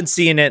you haven't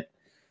seen it,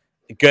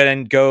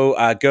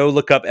 go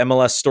look up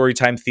MLS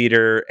Storytime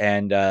Theater,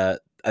 and I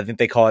think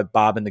they call it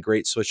Bob and the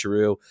Great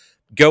Switcheroo.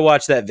 Go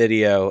watch that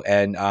video,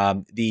 and I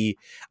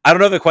don't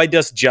know if it quite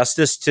does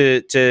justice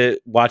to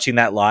watching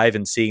that live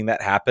and seeing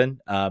that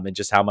happen, and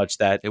just how much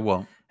that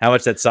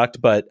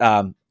sucked. But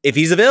if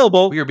he's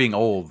available, we are being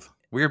old.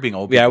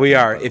 Yeah, we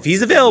are. If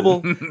he's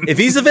available,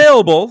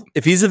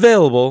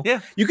 yeah.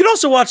 You can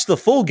also watch the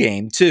full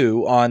game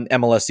too on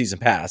MLS Season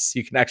Pass.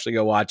 You can actually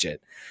go watch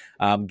it.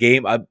 A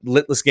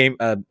litless game,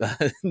 a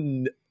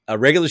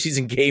regular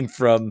season game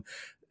from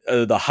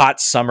the hot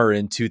summer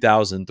in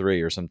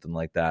 2003 or something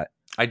like that.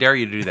 I dare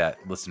you to do that,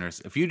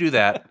 listeners. If you do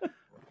that,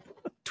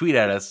 tweet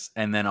at us,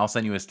 and then I'll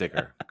send you a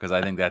sticker, because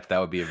I think that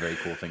would be a very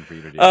cool thing for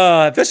you to do.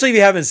 Especially if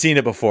you haven't seen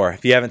it before.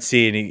 If you haven't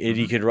seen it,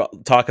 you could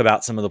talk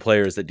about some of the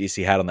players that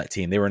DC had on that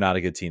team. They were not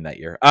a good team that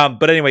year.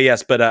 But anyway,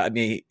 yes. But I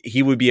mean,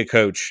 he would be a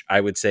coach.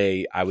 I would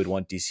say I would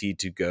want DC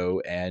to go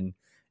and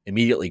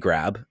immediately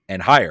grab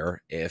and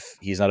hire if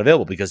he's not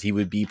available, because he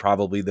would be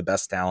probably the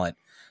best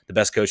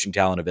coaching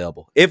talent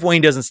available if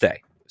Wayne doesn't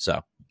stay.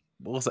 So.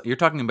 Well, you're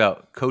talking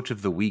about Coach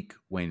of the Week,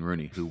 Wayne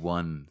Rooney, who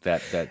won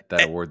that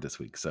award this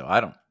week. So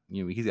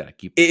he's got to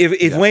keep.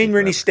 If Wayne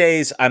Rooney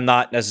stays, I'm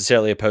not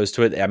necessarily opposed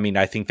to it. I mean,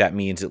 I think that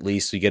means at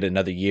least we get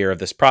another year of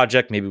this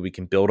project. Maybe we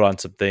can build on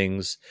some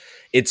things.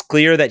 It's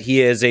clear that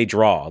he is a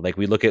draw. Like,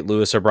 we look at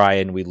Lewis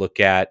O'Brien, we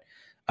look at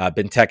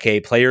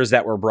Benteke, players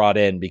that were brought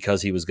in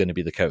because he was going to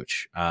be the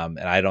coach. And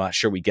I'm not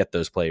sure we get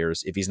those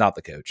players if he's not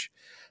the coach.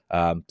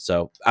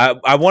 So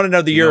I want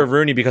another year of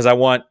Rooney, because I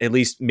want at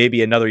least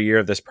maybe another year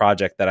of this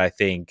project that I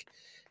think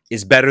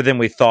is better than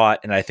we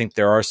thought. And I think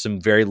there are some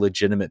very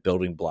legitimate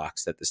building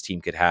blocks that this team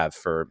could have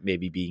for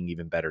maybe being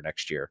even better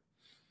next year.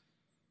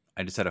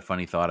 I just had a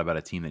funny thought about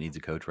a team that needs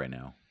a coach right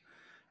now.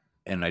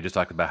 And I just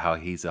talked about how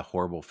he's a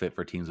horrible fit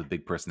for teams with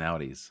big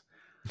personalities.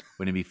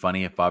 Wouldn't it be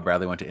funny if Bob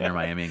Bradley went to Inter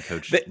Miami and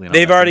coached?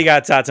 They've already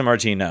got Tata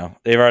Martino.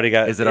 They've already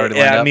got. Is it already?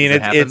 Yeah, I mean,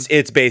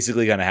 it's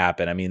basically going to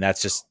happen. I mean,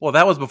 that's just. Well,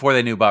 that was before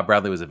they knew Bob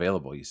Bradley was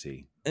available. You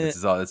see,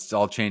 it's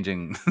all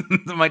changing.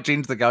 It might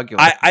change the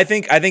calculus. I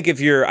think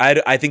if you're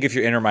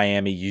Inter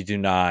Miami, you do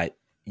not.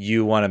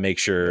 You want to make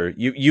sure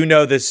you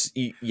know this.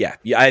 Yeah,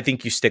 I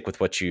think you stick with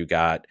what you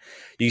got.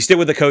 You stick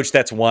with the coach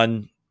that's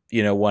won a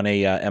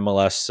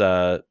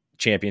MLS.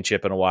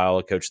 Championship in a while,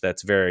 a coach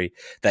that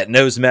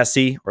knows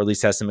Messi, or at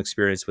least has some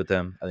experience with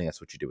them. I think that's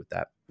what you do with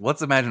that.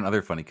 Let's imagine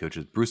other funny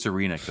coaches. Bruce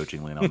Arena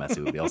coaching Lionel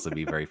Messi would also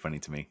be very funny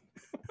to me.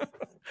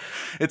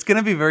 It's going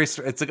to be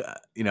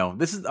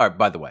this is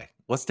by the way,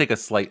 let's take a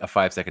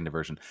 5-second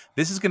diversion.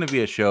 This is going to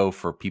be a show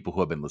for people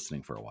who have been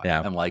listening for a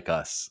while, and like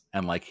us,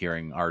 and like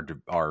hearing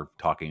our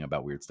talking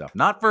about weird stuff.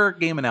 Not for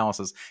game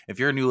analysis. If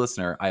you're a new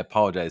listener, I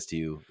apologize to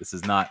you. This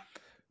is not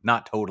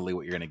totally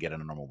what you're going to get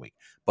in a normal week.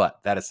 But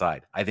that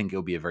aside, I think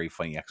it'll be a very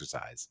funny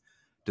exercise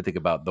to think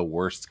about the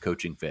worst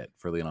coaching fit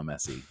for Lionel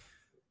Messi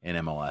in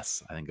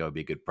MLS. I think that would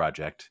be a good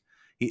project.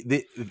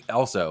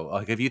 Also,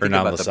 like, if you think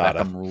about the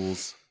Beckham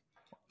rules,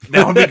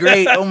 that would be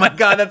great. Oh my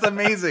God, that's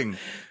amazing.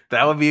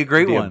 That would be a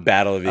great one. A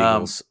battle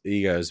of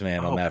egos,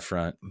 man, on that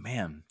front.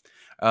 Man.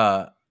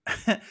 I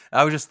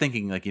was just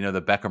thinking, like,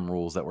 the Beckham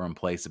rules that were in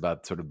place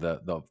about sort of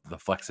the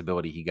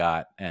flexibility he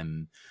got,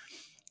 and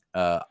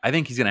I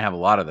think he's going to have a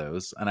lot of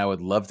those, and I would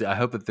love to.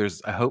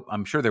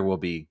 I'm sure there will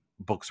be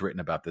books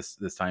written about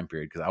this time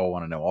period, because I will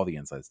want to know all the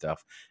inside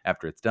stuff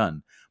after it's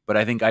done. But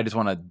I think I just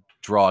want to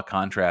draw a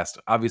contrast.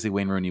 Obviously,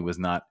 Wayne Rooney was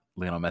not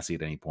Lionel Messi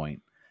at any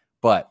point,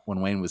 but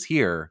when Wayne was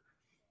here,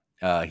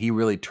 he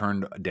really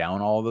turned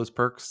down all of those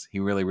perks. He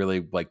really,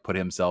 really put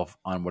himself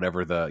on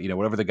whatever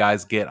the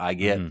guys get, I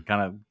get. Mm-hmm.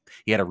 Kind of,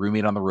 he had a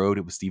roommate on the road.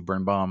 It was Steve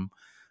Birnbaum.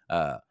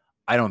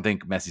 I don't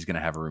think Messi's going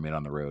to have a roommate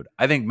on the road.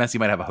 I think Messi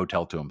might have a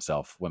hotel to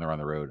himself when they're on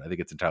the road. I think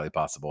it's entirely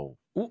possible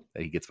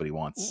that he gets what he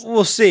wants.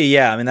 We'll see.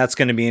 Yeah, I mean, that's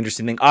going to be an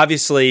interesting thing.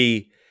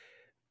 Obviously,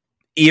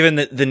 even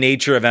the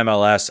nature of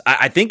MLS,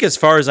 I think, as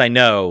far as I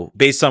know,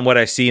 based on what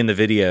I see in the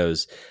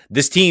videos,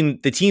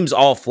 the teams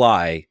all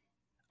fly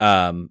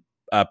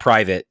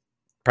private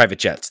private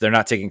jets. They're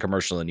not taking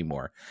commercial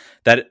anymore.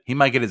 That he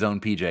might get his own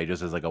PJ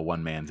just as like a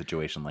one man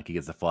situation, like he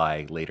gets to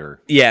fly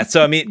later. Yeah,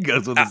 so I mean,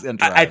 goes with his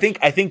I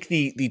think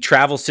the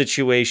travel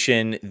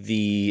situation,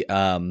 the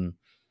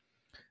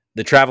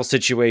travel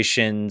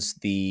situations,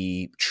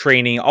 the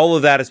training, all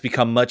of that has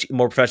become much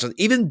more professional,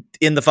 even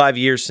in the 5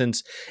 years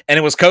since, and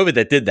it was COVID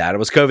that did that. It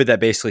was COVID that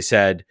basically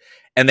said,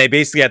 and they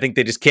basically, I think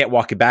they just can't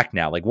walk it back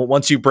now. Like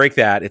once you break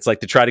that, it's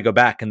like to try to go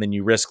back and then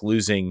you risk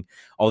losing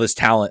all this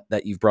talent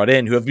that you've brought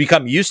in who have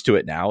become used to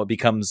it now. It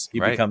becomes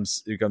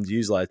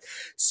utilized.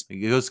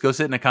 Go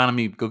sit in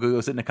economy.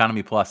 Go sit in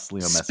economy plus,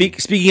 Leo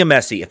Messi. Speaking of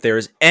Messi, if there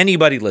is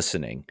anybody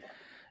listening,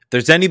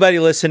 there's anybody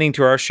listening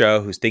to our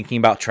show who's thinking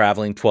about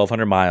traveling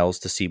 1,200 miles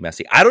to see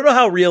Messi. I don't know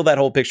how real that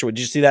whole picture was.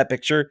 Did you see that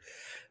picture?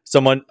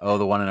 Someone,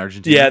 the one in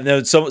Argentina. Yeah,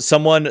 no.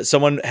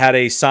 Someone had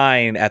a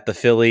sign at the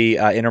Philly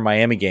Inter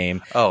Miami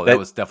game. Oh, that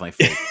was definitely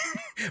fake.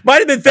 Might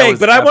have been fake,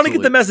 but I want to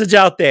get the message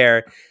out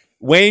there.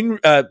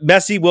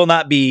 Messi will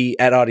not be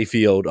at Audi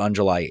Field on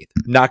July 8th.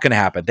 Not going to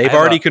happen. They've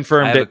already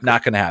confirmed it.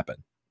 Not going to happen.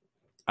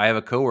 I have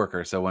a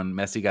coworker, so when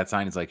Messi got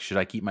signed, he's like, should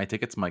I keep my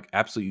tickets? I'm like,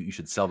 absolutely, you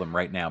should sell them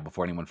right now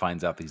before anyone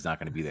finds out that he's not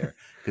going to be there,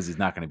 because he's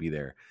not going to be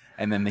there.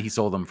 And then he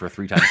sold them for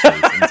 3 times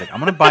face. And he's like, I'm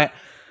going to buy.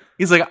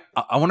 He's like,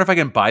 I wonder if I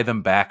can buy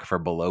them back for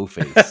below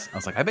face. I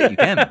was like, I bet you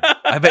can.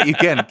 I bet you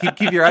can.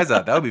 Keep your eyes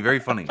out. That would be very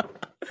funny.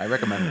 I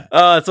recommend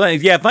that. It's funny.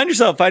 Yeah, find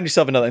yourself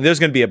another. And there's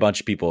going to be a bunch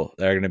of people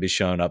that are going to be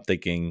showing up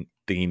thinking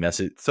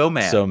Messi so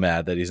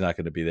mad that he's not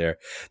going to be there.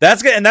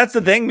 That's good, and that's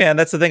the thing, man.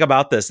 That's the thing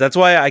about this. That's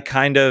why I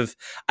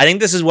think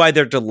this is why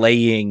they're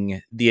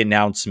delaying the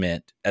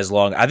announcement as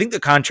long. I think the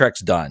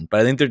contract's done,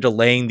 but I think they're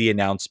delaying the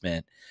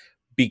announcement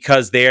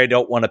because they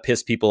don't want to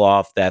piss people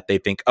off that they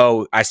think,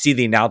 oh, I see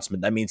the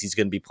announcement, that means he's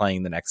going to be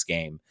playing the next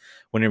game.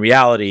 When in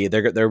reality,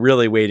 they're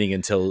really waiting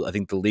until I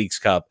think the Leagues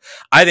Cup.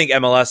 I think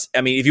MLS.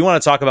 I mean, if you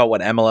want to talk about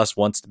what MLS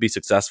wants to be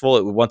successful,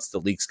 it wants the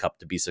Leagues Cup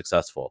to be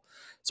successful.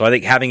 So I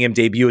think having him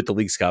debut at the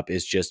Leagues Cup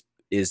is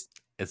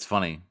it's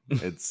funny.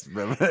 It's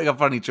a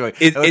funny choice.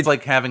 It's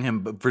like having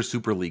him for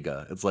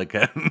Superliga. It's like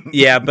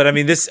yeah, but I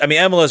mean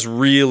MLS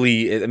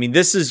really. I mean,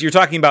 you're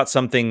talking about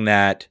something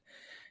that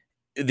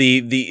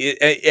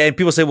and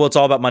people say, well, it's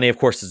all about money. Of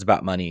course, it's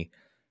about money.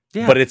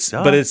 Yeah, but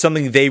it's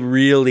something they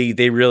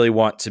really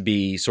want to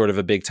be sort of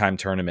a big time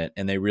tournament,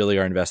 and they really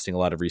are investing a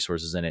lot of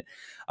resources in it.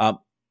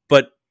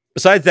 But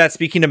besides that,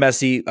 speaking of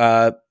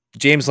Messi,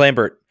 James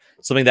Lambert,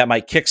 something that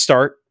might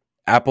kickstart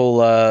Apple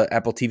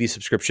TV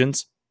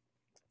subscriptions.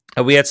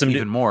 We had some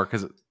even more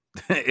because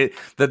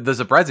the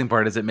surprising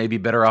part is it may be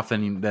better off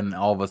than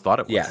all of us thought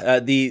it was. Yeah,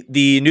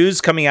 the news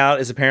coming out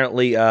is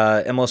apparently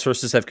MLS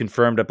sources have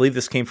confirmed. I believe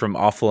this came from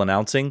Awful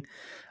Announcing.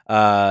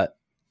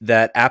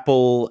 That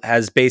Apple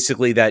has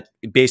basically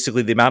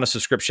the amount of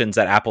subscriptions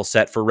that Apple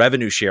set for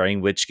revenue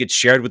sharing, which gets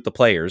shared with the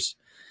players.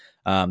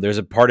 There's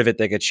a part of it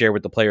that gets shared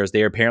with the players.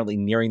 They are apparently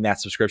nearing that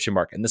subscription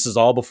mark, and this is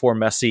all before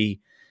Messi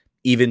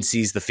even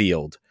sees the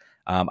field.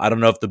 I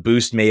don't know if the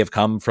boost may have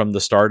come from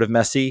the start of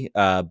Messi,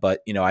 but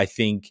I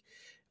think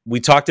we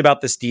talked about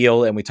this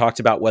deal and we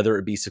talked about whether it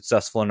would be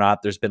successful or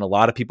not. There's been a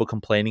lot of people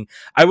complaining.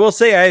 I will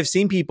say I have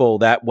seen people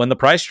that when the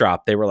price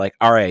dropped, they were like,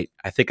 "All right,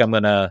 I think I'm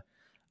gonna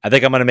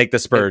make the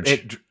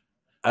splurge."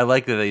 I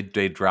like that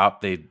they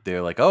dropped.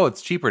 They're like, "Oh,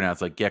 it's cheaper now."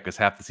 It's like, yeah, because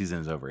half the season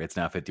is over. It's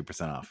now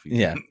 50% off.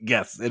 Yeah,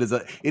 yes, it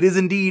is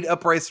indeed a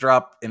price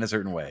drop in a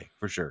certain way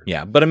for sure.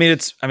 Yeah, but I mean,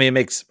 it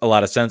makes a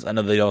lot of sense. I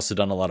know they've also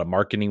done a lot of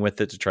marketing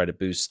with it to try to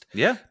boost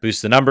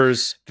the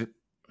numbers.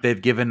 They've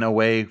given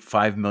away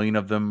 5 billion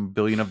of them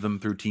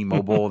through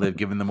T-Mobile. They've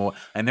given them away,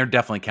 and they're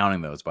definitely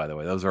counting those. By the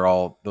way, those are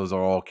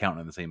all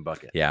counting in the same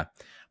bucket. Yeah,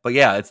 but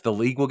yeah, it's the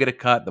league will get a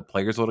cut. The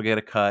players will get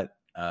a cut.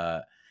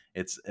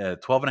 It's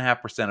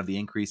 12.5% of the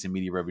increase in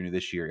media revenue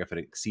this year if it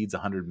exceeds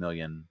 100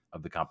 million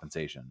of the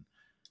compensation,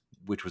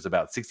 which was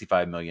about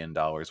 $65 million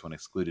when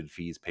excluded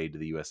fees paid to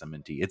the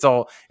USMNT. It's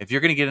all, if you're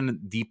going to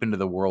get deep into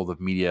the world of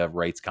media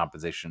rights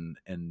compensation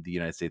in the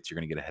United States, you're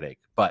going to get a headache.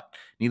 But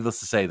needless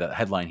to say, the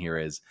headline here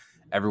is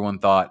everyone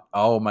thought,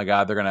 oh my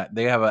God,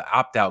 they have an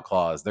opt-out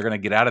clause. They're going to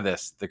get out of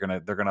this. They're going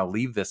to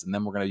leave this, and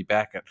then we're going to be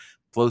back at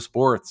Flow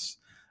Sports.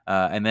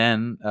 And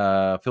then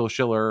Phil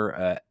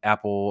Schiller,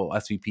 Apple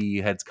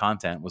SVP heads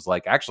content, was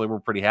like, actually,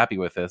 we're pretty happy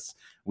with this.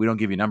 We don't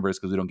give you numbers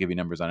because we don't give you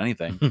numbers on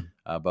anything.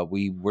 But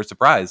we were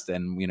surprised,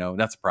 and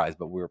not surprised,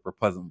 but we're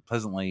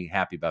pleasantly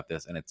happy about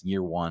this. And it's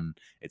year one.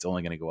 It's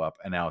only going to go up.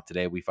 And now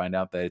today we find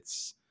out that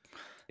it's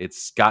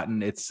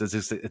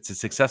as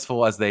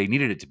successful as they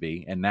needed it to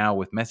be. And now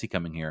with Messi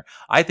coming here,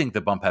 I think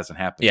the bump hasn't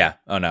happened. Yeah.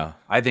 Oh no.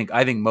 I think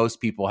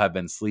most people have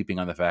been sleeping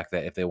on the fact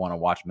that if they want to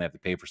watch him, they have to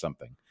pay for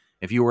something.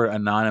 If you were a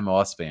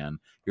non-MLS fan,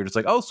 you're just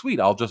like, oh, sweet,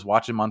 I'll just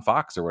watch him on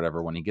Fox or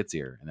whatever when he gets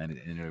here. And then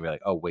you'll be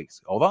like, oh, wait,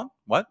 hold on.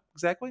 What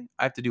exactly?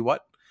 I have to do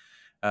what?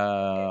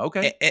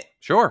 Okay,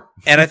 sure.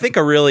 And I think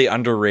a really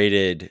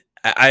underrated,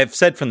 I've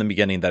said from the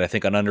beginning that I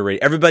think an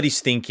underrated,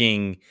 everybody's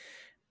thinking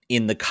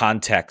in the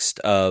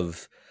context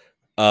of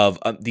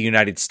the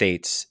United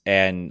States.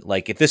 And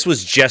like, if this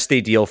was just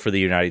a deal for the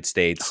United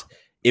States,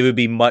 it would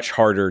be much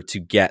harder to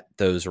get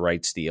those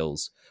rights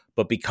deals.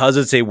 But because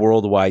it's a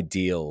worldwide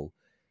deal,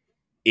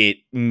 it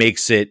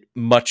makes it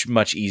much,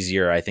 much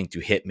easier, I think, to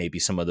hit maybe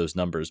some of those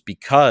numbers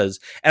because,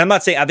 and I'm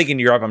not saying, I think in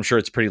Europe, I'm sure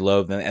it's pretty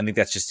low. I think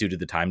that's just due to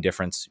the time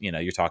difference.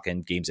 You're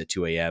talking games at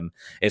 2 a.m.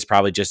 It's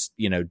probably just,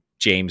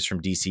 James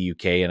from DC,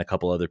 UK, and a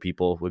couple other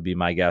people would be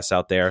my guess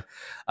out there.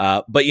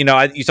 But,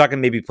 you're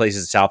talking maybe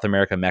places in South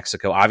America,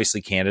 Mexico,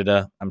 obviously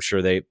Canada. I'm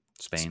sure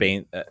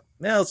Spain.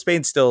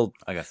 Spain's still,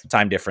 I guess,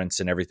 time difference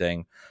and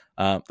everything.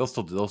 They'll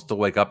still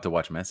wake up to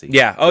watch Messi.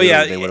 Yeah. Oh,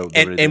 yeah.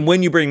 And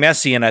when you bring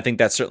Messi in, I think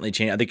that's certainly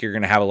changed. I think you're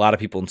going to have a lot of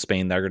people in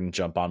Spain that are going to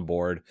jump on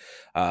board,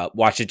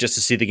 watch it just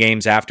to see the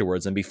games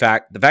afterwards. And the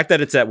fact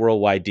that it's that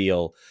worldwide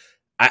deal,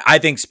 I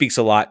think speaks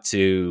a lot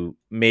to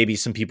maybe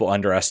some people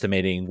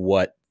underestimating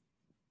what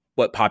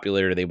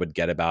popularity they would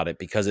get about it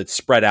because it's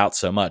spread out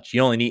so much.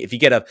 You only need, if you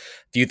get a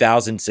few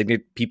thousand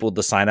people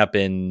to sign up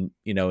in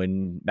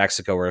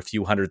Mexico, or a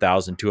few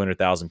 100,000,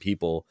 200,000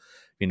 people,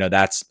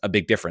 that's a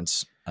big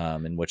difference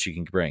in what you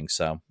can bring.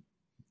 So,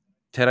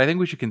 Ted, I think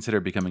we should consider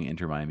becoming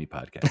Inter Miami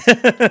podcast.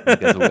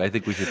 I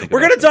think we should think.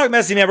 We're going to talk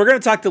Messi, man. We're going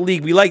to talk the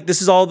league.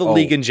 This is all the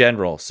league in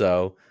general.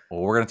 So,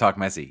 well, we're going to talk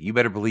Messi. You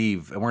better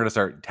believe, and we're going to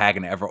start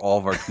tagging all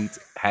of our tweets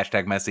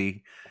hashtag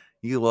Messi.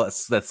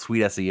 That's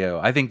sweet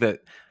SEO. I think that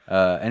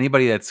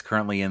anybody that's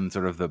currently in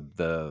sort of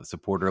the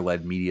supporter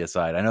led media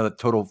side, I know that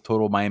Total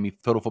Football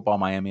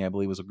Miami, I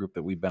believe, was a group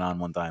that we've been on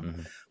one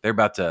time.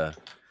 Mm-hmm.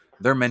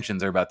 Their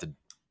mentions are about to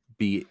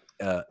be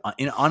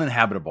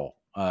uninhabitable.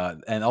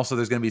 And also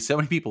there's going to be so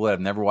many people that have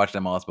never watched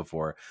MLS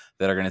before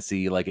that are going to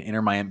see like an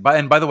Inter Miami.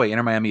 And by the way,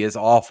 Inter Miami is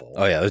awful.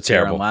 Oh yeah, they're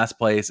terrible. They're in last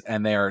place,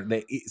 and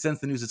they since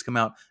the news has come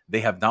out,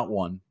 they have not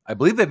won. I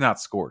believe they've not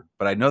scored,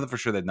 but I know that for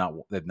sure they've not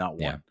won.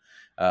 Yeah.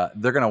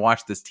 They're going to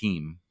watch this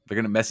team.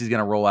 Messi's going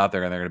to roll out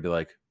there, and they're going to be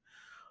like,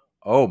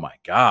 "Oh my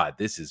God,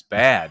 this is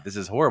bad. This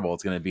is horrible."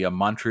 It's going to be a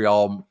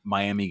Montreal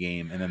Miami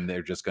game, and then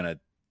they're just going to.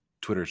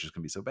 Twitter's just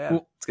going to be so bad.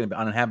 It's going to be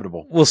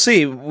uninhabitable. We'll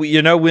see. When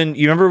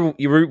you remember,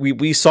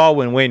 we saw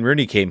when Wayne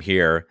Rooney came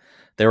here,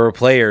 there were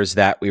players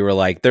that we were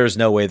like, "There's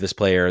no way this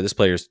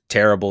player's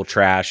terrible,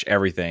 trash,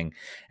 everything."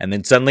 And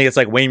then suddenly it's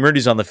like Wayne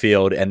Rooney's on the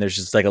field, and there's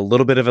just like a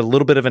little bit of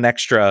an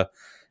extra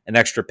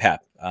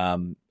pep,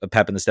 a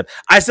pep in the step.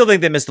 I still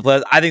think they missed the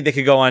playoffs. I think they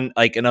could go on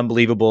like an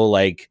unbelievable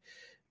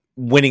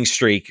winning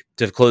streak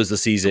to close the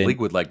season. The league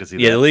would like to see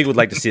that. Yeah, the league would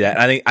like to see that.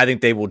 And I think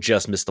they will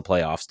just miss the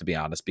playoffs, to be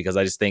honest, because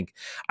I think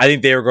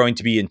they are going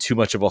to be in too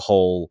much of a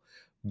hole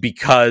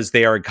because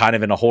they are kind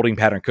of in a holding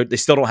pattern. They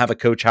still don't have a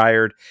coach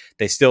hired.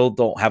 They still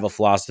don't have a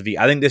philosophy.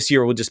 I think this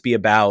year will just be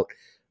about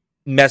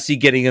Messi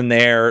getting in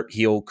there.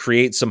 He'll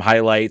create some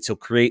highlights.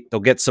 They'll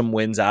get some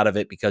wins out of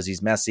it because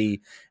he's Messi,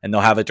 and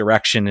they'll have a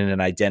direction and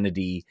an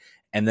identity.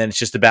 And then it's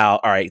just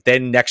about, all right,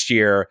 then next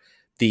year,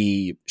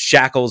 the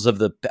shackles of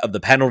the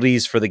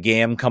penalties for the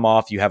game come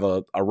off. You have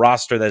a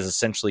roster that is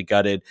essentially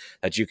gutted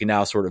that you can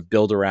now sort of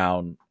build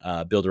around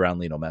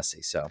Lionel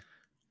Messi. So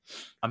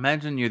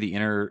imagine you're the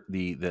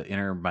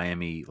Inter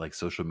Miami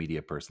social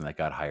media person that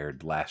got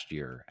hired last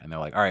year, and they're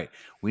like, "All right,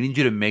 we need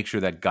you to make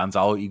sure that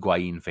Gonzalo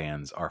Higuain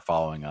fans are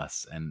following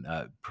us and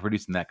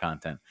producing that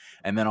content."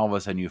 And then all of a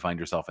sudden, you find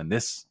yourself in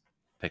this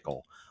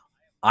pickle.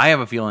 I have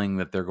a feeling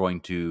that they're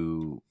going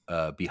to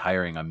be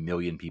hiring 1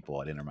 million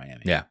people at Inter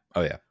Miami. Yeah.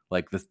 Oh yeah.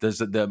 There's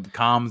the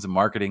comms,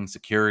 marketing,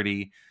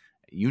 security,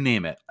 you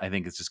name it. I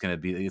think it's just going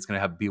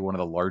to be one of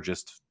the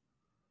largest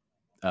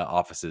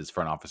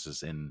front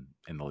offices in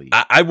the league.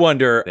 I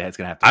wonder. It's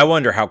going to have. I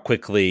wonder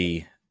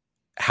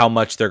how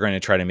much they're going to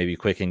try to maybe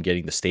quicken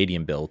getting the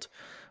stadium built,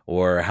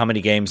 or how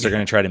many games they're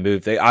going to try to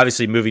move. They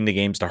obviously moving the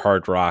games to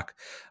Hard Rock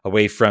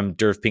away from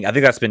Durf Pink. I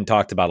think that's been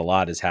talked about a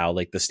lot. Is how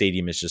the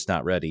stadium is just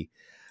not ready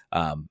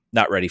for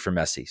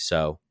Messi.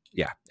 So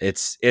yeah,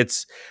 it's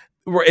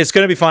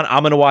going to be fun.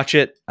 I'm going to watch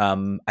it.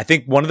 I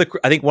think one of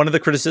the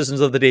criticisms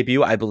of the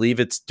debut, I believe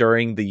it's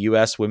during the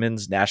U.S.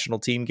 women's national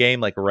team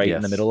game,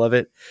 in the middle of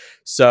it.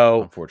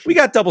 So we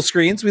got double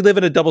screens. We live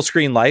in a double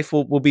screen life.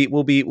 We'll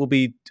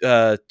be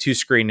two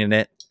screening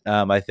it.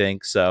 I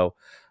think so.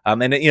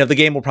 And the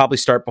game will probably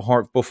start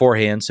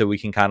beforehand, so we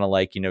can kind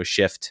of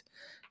shift.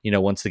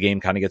 Once the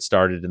game kind of gets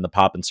started in the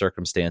pop and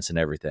circumstance and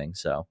everything.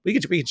 So we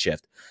can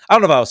shift. I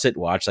don't know if I'll sit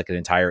and watch an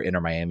entire Inter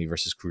Miami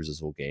versus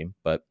Cruz's game,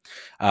 but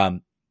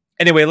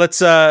anyway, let's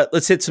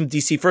hit some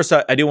DC. First,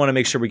 I do want to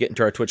make sure we get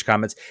into our Twitch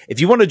comments. If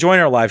you want to join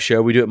our live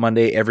show, we do it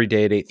Monday every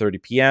day at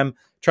 8:30 p.m.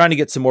 Trying to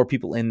get some more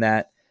people in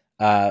that.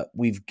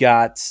 We've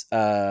got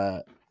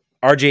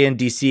RJ in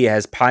DC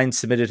has Pine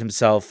submitted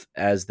himself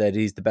as that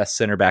he's the best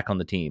center back on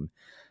the team.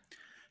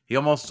 He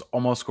almost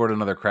scored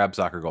another crab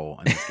soccer goal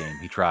in this game.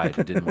 He tried.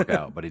 It didn't work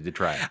out, but he did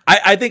try.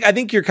 I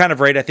think you're kind of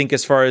right. I think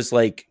as far as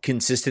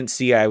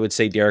consistency, I would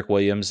say Derek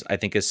Williams, I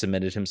think, has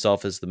submitted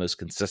himself as the most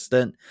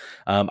consistent.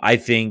 I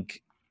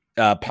think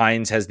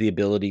Pines has the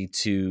ability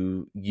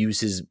to use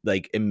his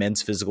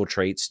immense physical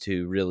traits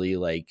to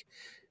really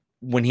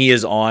when he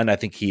is on, I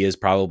think he is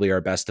probably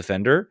our best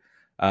defender.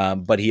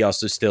 But he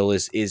also still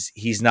is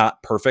he's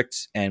not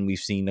perfect. And we've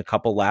seen a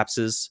couple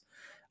lapses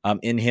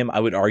in him.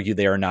 I would argue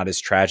they are not as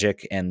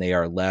tragic, and they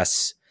are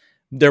less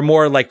they're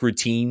more like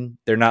routine.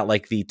 They're not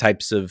like the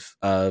types of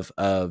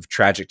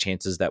tragic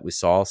chances that we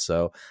saw.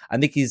 So I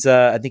think he's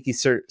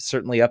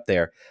certainly up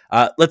there.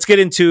 Let's get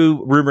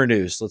into rumor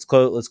news. Let's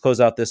close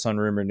out this on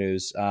rumor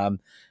news.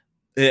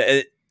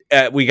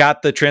 We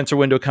got the transfer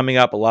window coming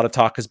up. A lot of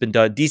talk has been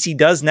done. DC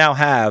does now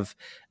have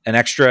an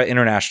extra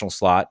international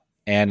slot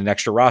and an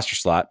extra roster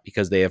slot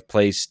because they have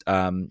placed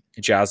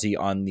Jazzy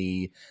on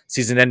the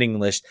season-ending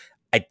list.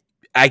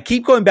 I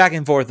keep going back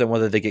and forth on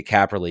whether they get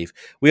cap relief.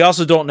 We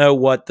also don't know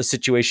what the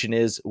situation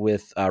is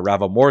with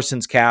Ravel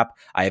Morrison's cap.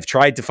 I have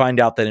tried to find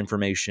out that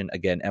information.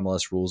 Again,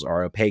 MLS rules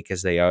are opaque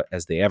as they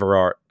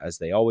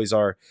always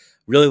are.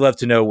 Really love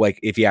to know like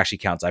if he actually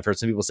counts. I've heard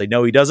some people say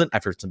no, he doesn't.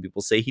 I've heard some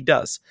people say he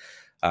does.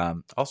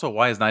 Also,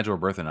 why is Nigel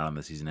Robertha not on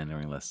the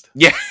season-ending list?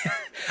 Yeah,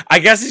 I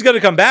guess he's going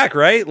to come back,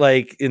 right?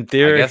 Like in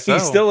theory, so.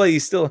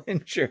 he's still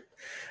injured.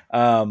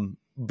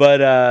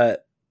 But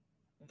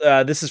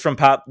this is from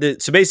Pop.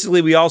 So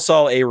basically, we all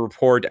saw a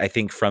report, I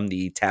think, from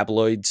the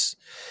tabloids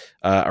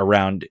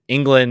around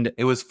England.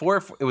 It was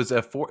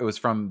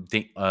from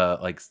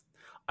like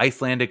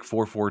Icelandic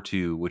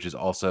 442, which is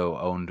also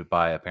owned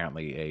by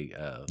apparently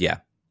a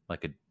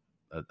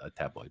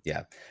tabloid.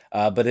 Yeah.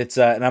 But it's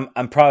and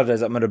I'm proud of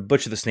it. I'm going to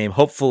butcher this name.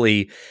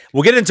 Hopefully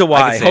we'll get into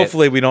why.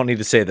 Hopefully we don't need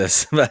to say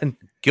this.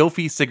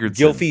 Gylfi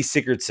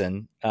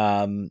Sigurdsson.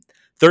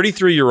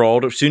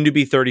 33-year-old, soon to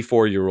be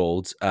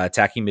 34-year-old,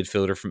 attacking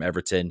midfielder from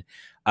Everton.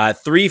 4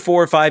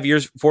 or 5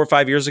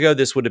 years ago,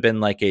 this would have been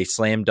like a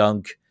slam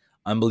dunk,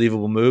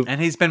 unbelievable move. And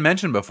he's been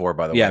mentioned before,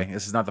 by the way.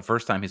 This is not the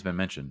first time he's been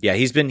mentioned. Yeah,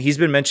 he's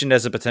been mentioned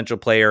as a potential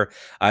player.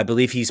 I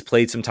believe he's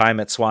played some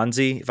time at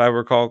Swansea, if I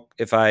recall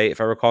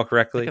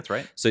correctly. That's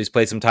right. So he's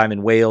played some time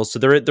in Wales. So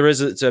there is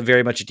it's a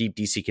very much a deep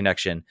DC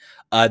connection.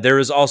 There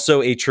is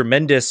also a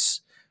tremendous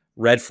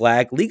red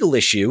flag legal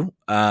issue,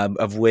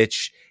 of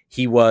which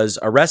he was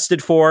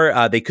arrested for.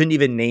 They couldn't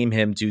even name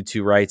him due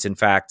to rights. In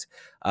fact,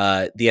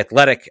 The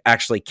Athletic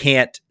actually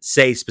can't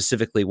say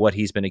specifically what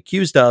he's been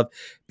accused of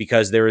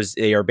because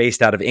they are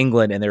based out of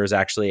England, and there is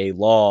actually a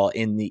law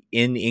in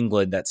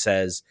England that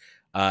says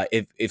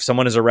if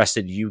someone is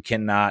arrested, you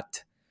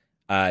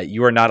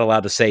are not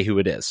allowed to say who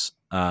it is,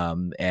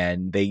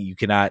 and you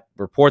cannot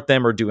report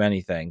them or do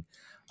anything.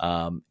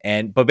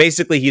 But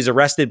basically, he's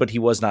arrested, but he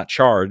was not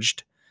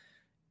charged,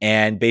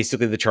 and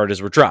basically the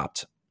charges were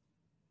dropped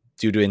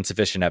due to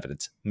insufficient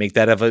evidence. Make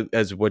that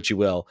as what you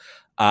will.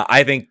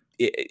 I think,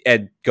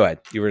 Ed, go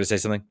ahead. You were to say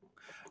something?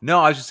 No,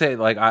 I was just saying,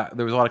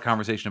 there was a lot of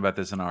conversation about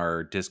this in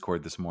our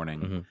Discord this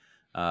morning.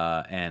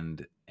 Mm-hmm.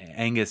 And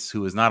Angus,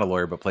 who is not a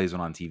lawyer but plays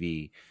one on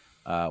TV,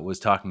 was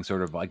talking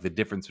sort of like the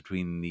difference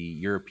between the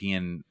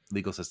European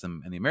legal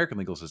system and the American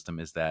legal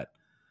system is that,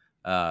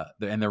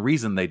 and the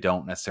reason they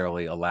don't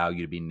necessarily allow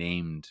you to be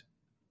named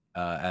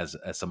as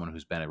someone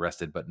who's been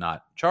arrested but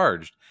not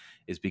charged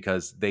is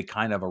because they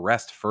kind of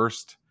arrest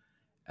first,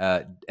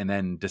 and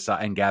then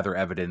decide and gather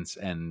evidence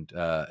and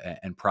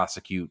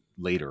prosecute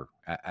later.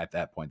 At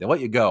that point, they'll let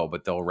you go,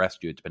 but they'll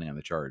arrest you depending on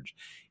the charge.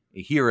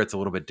 Here, it's a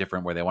little bit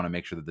different, where they want to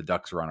make sure that the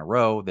ducks are on a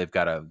row. They've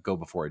got to go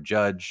before a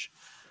judge.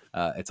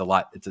 It's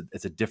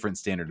a different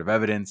standard of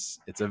evidence.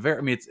 It's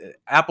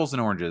apples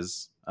and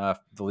oranges,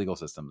 the legal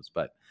systems.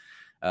 But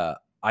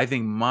I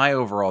think my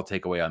overall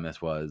takeaway on this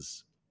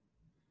was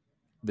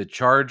the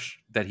charge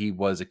that he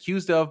was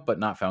accused of but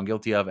not found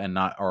guilty of, and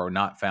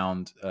not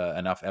found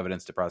enough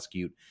evidence to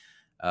prosecute,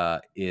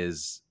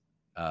 is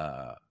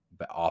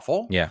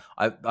awful. Yeah,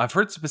 I've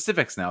heard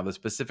specifics now. The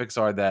specifics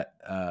are that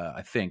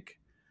I think,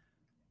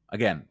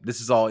 again,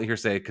 this is all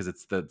hearsay because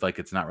it's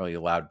not really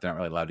allowed. They're not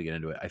really allowed to get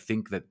into it. I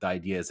think that the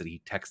idea is that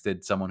he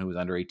texted someone who was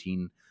under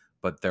 18,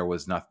 but there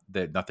was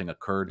nothing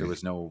occurred. There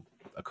was no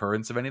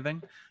occurrence of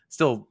anything.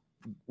 Still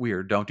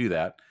weird. Don't do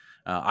that.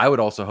 I would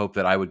also hope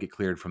that I would get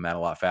cleared from that a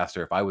lot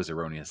faster if I was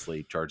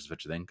erroneously charged with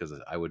such a thing, because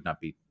I would not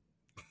be.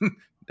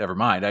 Never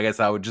mind. I guess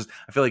I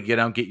feel like you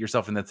don't get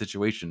yourself in that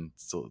situation,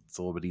 so it's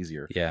a little bit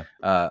easier. Yeah.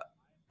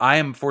 I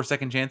am for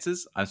second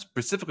chances. I'm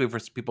specifically for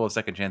people with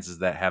second chances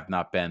that have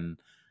not been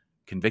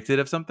convicted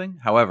of something.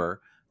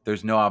 However,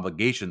 there's no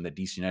obligation that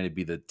DC United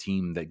be the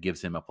team that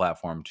gives him a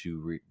platform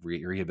to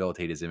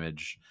rehabilitate his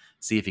image,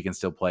 see if he can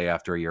still play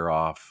after a year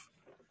off.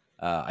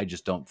 I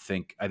just don't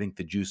think. I think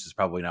the juice is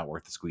probably not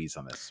worth the squeeze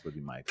on this. Would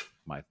be my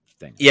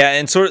thing. Yeah,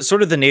 and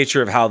sort of the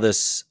nature of how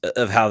this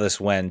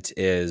went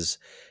is,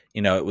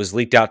 it was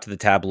leaked out to the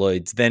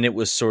tabloids. Then it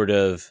was sort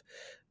of,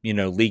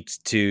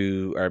 leaked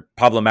to, or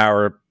Pablo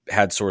Maurer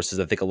had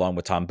sources, I think, along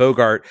with Tom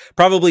Bogart.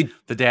 Probably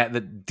the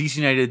DC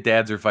United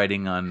dads are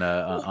fighting on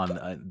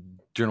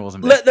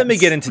journalism. Let me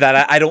get into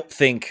that. I don't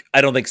think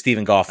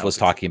Stephen Goff was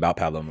talking about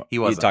Pablo. He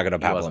was talking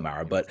about Pablo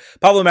Maurer, but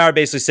Pablo Maurer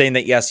basically saying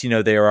that yes,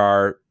 there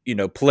are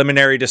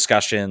preliminary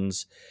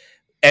discussions,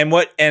 and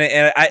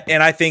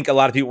I think a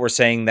lot of people were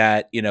saying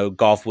that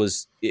Goff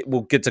was.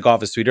 We'll get to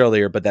Goff's tweet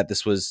earlier, but that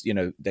this was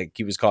that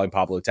he was calling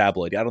Pablo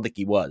tabloid. I don't think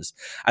he was.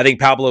 I think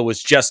Pablo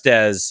was just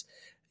as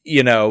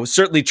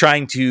certainly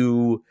trying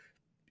to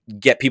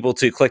get people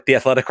to click the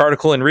Athletic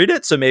article and read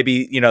it. So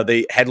maybe,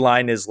 the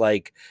headline is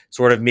like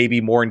sort of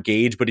maybe more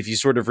engaged, but if you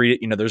sort of read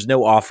it, there's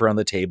no offer on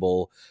the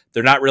table.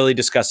 They're not really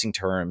discussing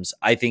terms.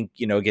 I think,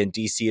 again,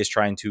 DC is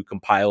trying to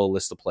compile a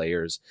list of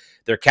players.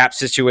 Their cap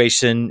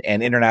situation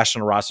and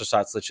international roster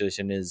slot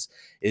situation is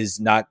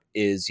not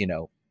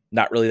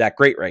really that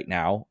great right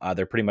now.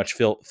 They're pretty much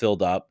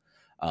filled up.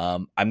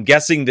 I'm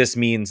guessing this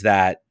means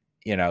that,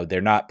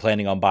 they're not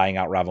planning on buying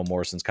out Ravel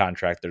Morrison's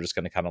contract. They're just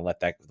going to kind of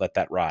let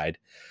that ride.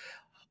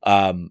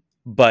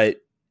 But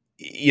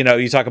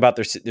you talk about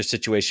their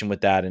situation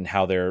with that and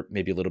how they're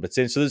maybe a little bit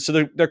thin. So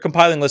they're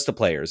compiling a list of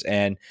players,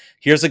 and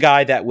here's a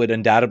guy that would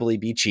undoubtedly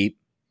be cheap.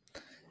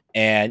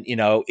 And,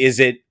 is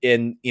it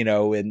in,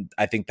 and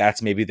I think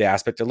that's maybe the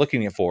aspect they're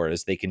looking for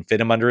is they can fit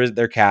him under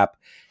their cap.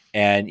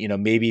 And,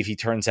 maybe if he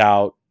turns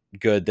out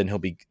good, then he'll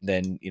be,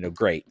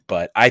 great.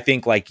 But I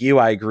think like you,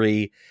 I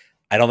agree.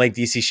 I don't think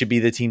DC should be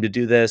the team to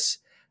do this.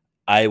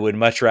 I would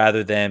much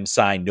rather them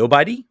sign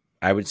nobody.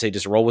 I would say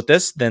just roll with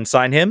this, then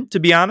sign him, to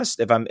be honest,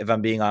 if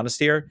I'm being honest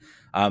here.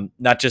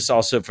 Not just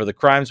also for the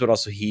crimes, but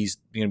also he's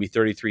going to be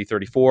 33,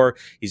 34.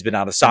 He's been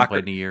out of soccer.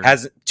 In a year.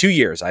 Has 2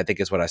 years, I think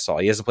is what I saw.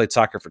 He hasn't played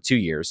soccer for 2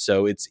 years.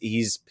 So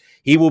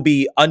he will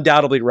be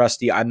undoubtedly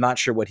rusty. I'm not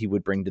sure what he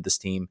would bring to this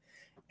team.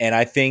 And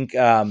I think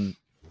that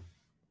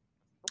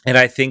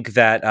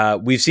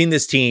we've seen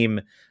this team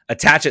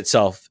attach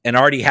itself and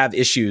already have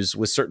issues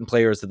with certain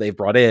players that they've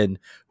brought in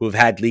who have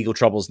had legal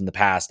troubles in the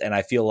past. And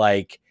I feel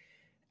like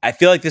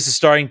this is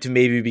starting to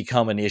maybe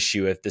become an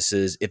issue if this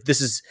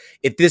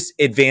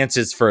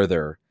advances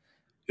further.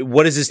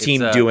 What is this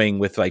team doing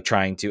with like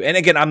trying to? And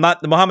again, I'm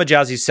not the Mohamed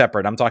Jazzy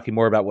separate. I'm talking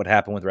more about what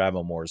happened with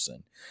Ravel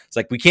Morrison. It's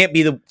like we can't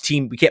be the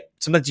team. We can't.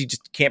 Sometimes you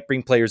just can't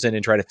bring players in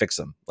and try to fix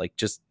them. Like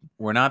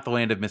we're not the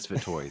land of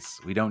misfit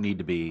toys. We don't need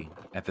to be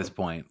at this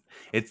point.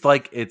 It's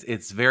like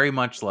it's very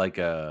much like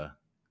a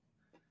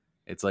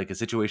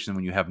situation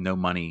when you have no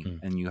money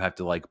and you have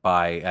to like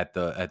buy at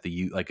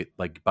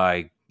the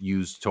buy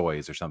used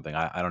toys or something.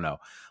 I don't know.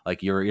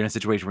 Like you're in a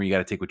situation where you got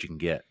to take what you can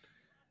get.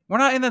 We're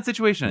not in that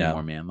situation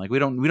anymore, man. Like we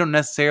don't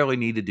necessarily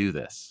need to do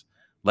this.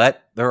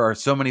 There are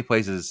so many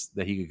places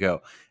that he could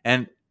go,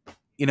 and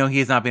he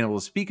has not been able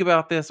to speak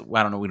about this.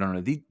 I don't know. We don't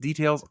know the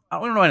details. I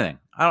don't know anything.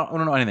 I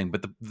don't know anything.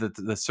 But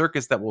the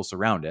circus that will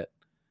surround it,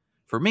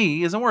 for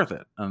me, isn't worth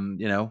it.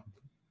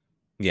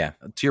 Yeah.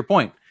 To your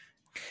point,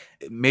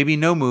 maybe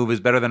no move is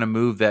better than a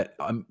move that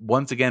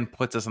once again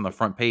puts us on the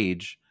front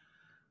page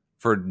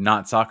for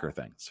not soccer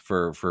things,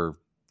 for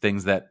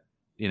things that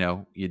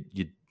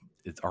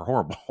are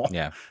horrible.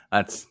 Yeah,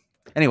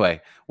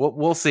 anyway.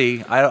 We'll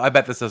see. I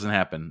bet this doesn't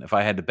happen. If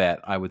I had to bet,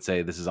 I would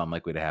say this is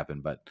unlikely to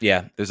happen. But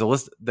yeah, there's a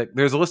list.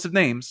 There's a list of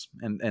names,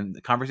 and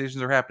the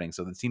conversations are happening.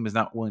 So the team is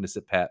not willing to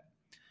sit pat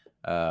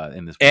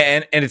in this.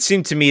 And it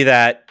seemed to me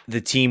that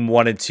the team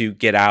wanted to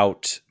get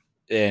out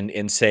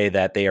and say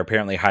that they are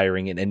apparently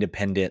hiring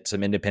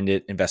some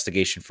independent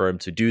investigation firm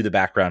to do the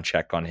background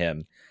check on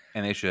him.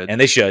 And they should.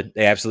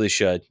 They absolutely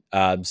should.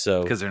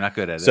 Because they're not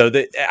good at it. So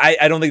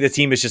I don't think the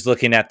team is just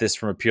looking at this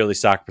from a purely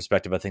soccer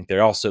perspective. I think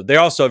they're also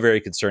very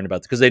concerned about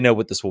it because they know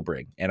what this will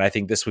bring. And I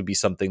think this would be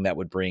something that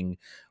would bring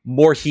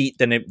more heat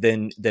than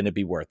it'd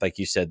be worth. Like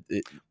you said,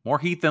 more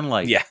heat than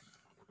light. Yeah.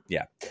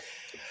 Yeah.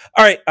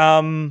 All right.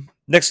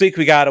 Next week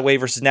we got away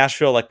versus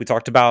Nashville, like we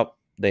talked about.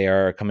 They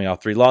are coming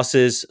off 3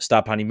 losses.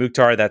 Stop Hani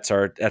Mukhtar. That's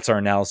our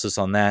analysis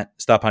on that.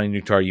 Stop Hani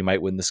Mukhtar. You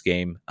might win this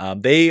game. I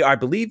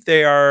believe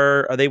they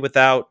are. Are they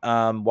without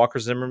Walker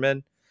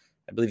Zimmerman?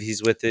 I believe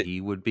he's with it. He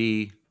would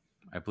be.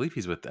 I believe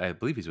he's with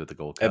the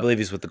Gold Cup. I believe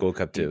he's with the Gold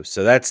Cup too.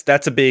 So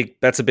that's a big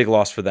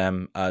loss for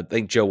them. I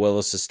think Joe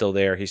Willis is still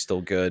there. He's still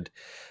good.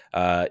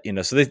 So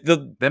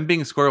them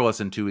being scoreless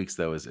in 2 weeks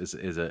though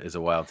is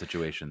a wild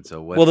situation.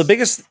 So the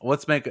biggest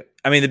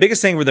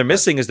thing where they're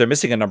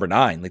missing a number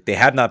 9. Like they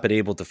have not been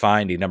able to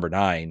find a number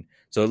 9.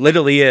 So it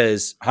literally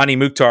is Hani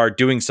Mukhtar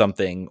doing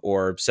something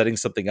or setting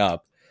something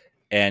up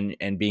and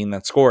being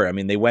that scorer. I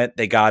mean,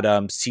 they got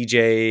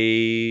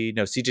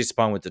CJ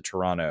Spawn went to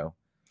Toronto,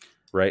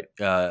 right?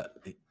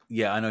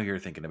 Yeah, I know who you're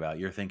thinking about.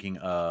 You're thinking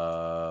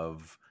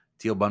of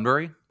Teal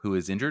Bunbury, who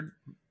is injured.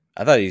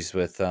 I thought he's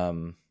with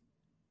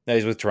no,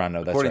 he's with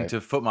Toronto. According to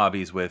FootMob,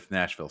 he's with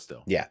Nashville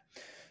still. Yeah.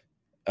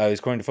 He's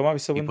according to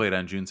FootMob. He played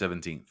on June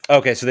 17th.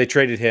 Okay, so they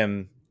traded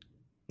him.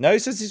 No, he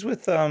says he's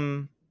with.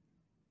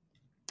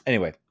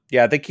 Anyway,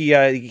 yeah, I think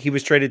he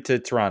was traded to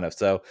Toronto.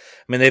 So I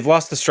mean, they've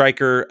lost the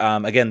striker.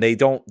 Again,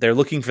 they're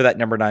looking for that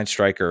number 9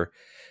 striker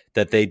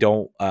that they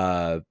don't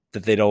have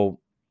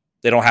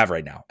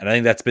right now, and I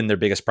think that's been their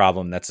biggest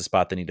problem. That's the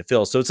spot they need to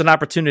fill. So it's an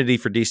opportunity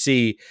for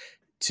DC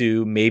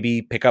to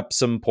maybe pick up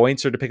some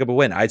points or to pick up a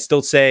win. I'd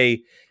still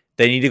say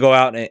they need to go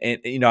out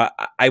and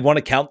I want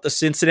to count the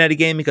Cincinnati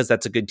game because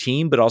that's a good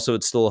team, but also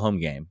it's still a home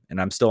game.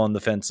 And I'm still on the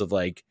fence of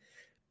like,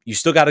 you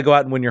still got to go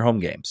out and win your home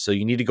games. So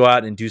you need to go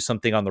out and do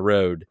something on the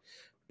road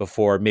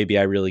before maybe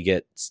I really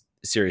get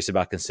serious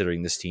about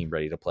considering this team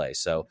ready to play.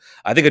 So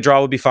I think a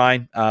draw would be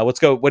fine. Let's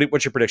go.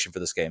 What's your prediction for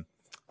this game?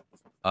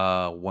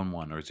 1-1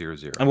 or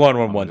 0-0. I'm going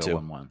 1-1 too.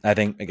 1-1. I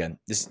think again,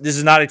 this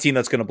is not a team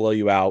that's going to blow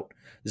you out.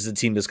 This is a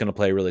team that's going to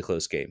play a really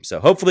close game. So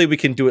hopefully we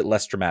can do it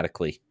less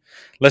dramatically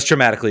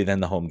than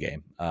the home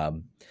game.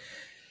 All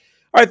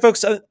right,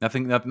 folks.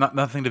 Nothing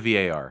to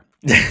VAR.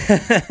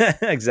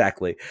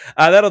 Exactly.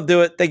 That'll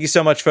do it. Thank you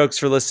so much, folks,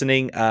 for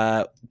listening.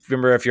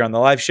 Remember, if you're on the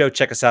live show,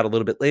 check us out a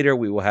little bit later.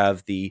 We will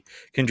have the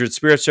Kindred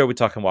Spirits show. We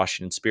talk in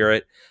Washington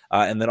Spirit.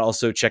 And then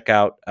also check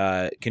out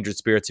Kindred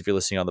Spirits if you're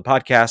listening on the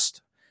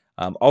podcast.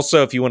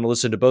 Also, if you want to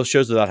listen to both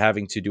shows without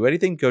having to do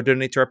anything, go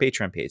donate to our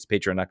Patreon page,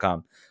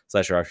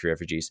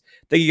 patreon.com/RFreeRefugees.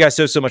 Thank you guys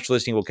so much for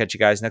listening. We'll catch you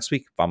guys next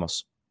week.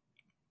 Vamos.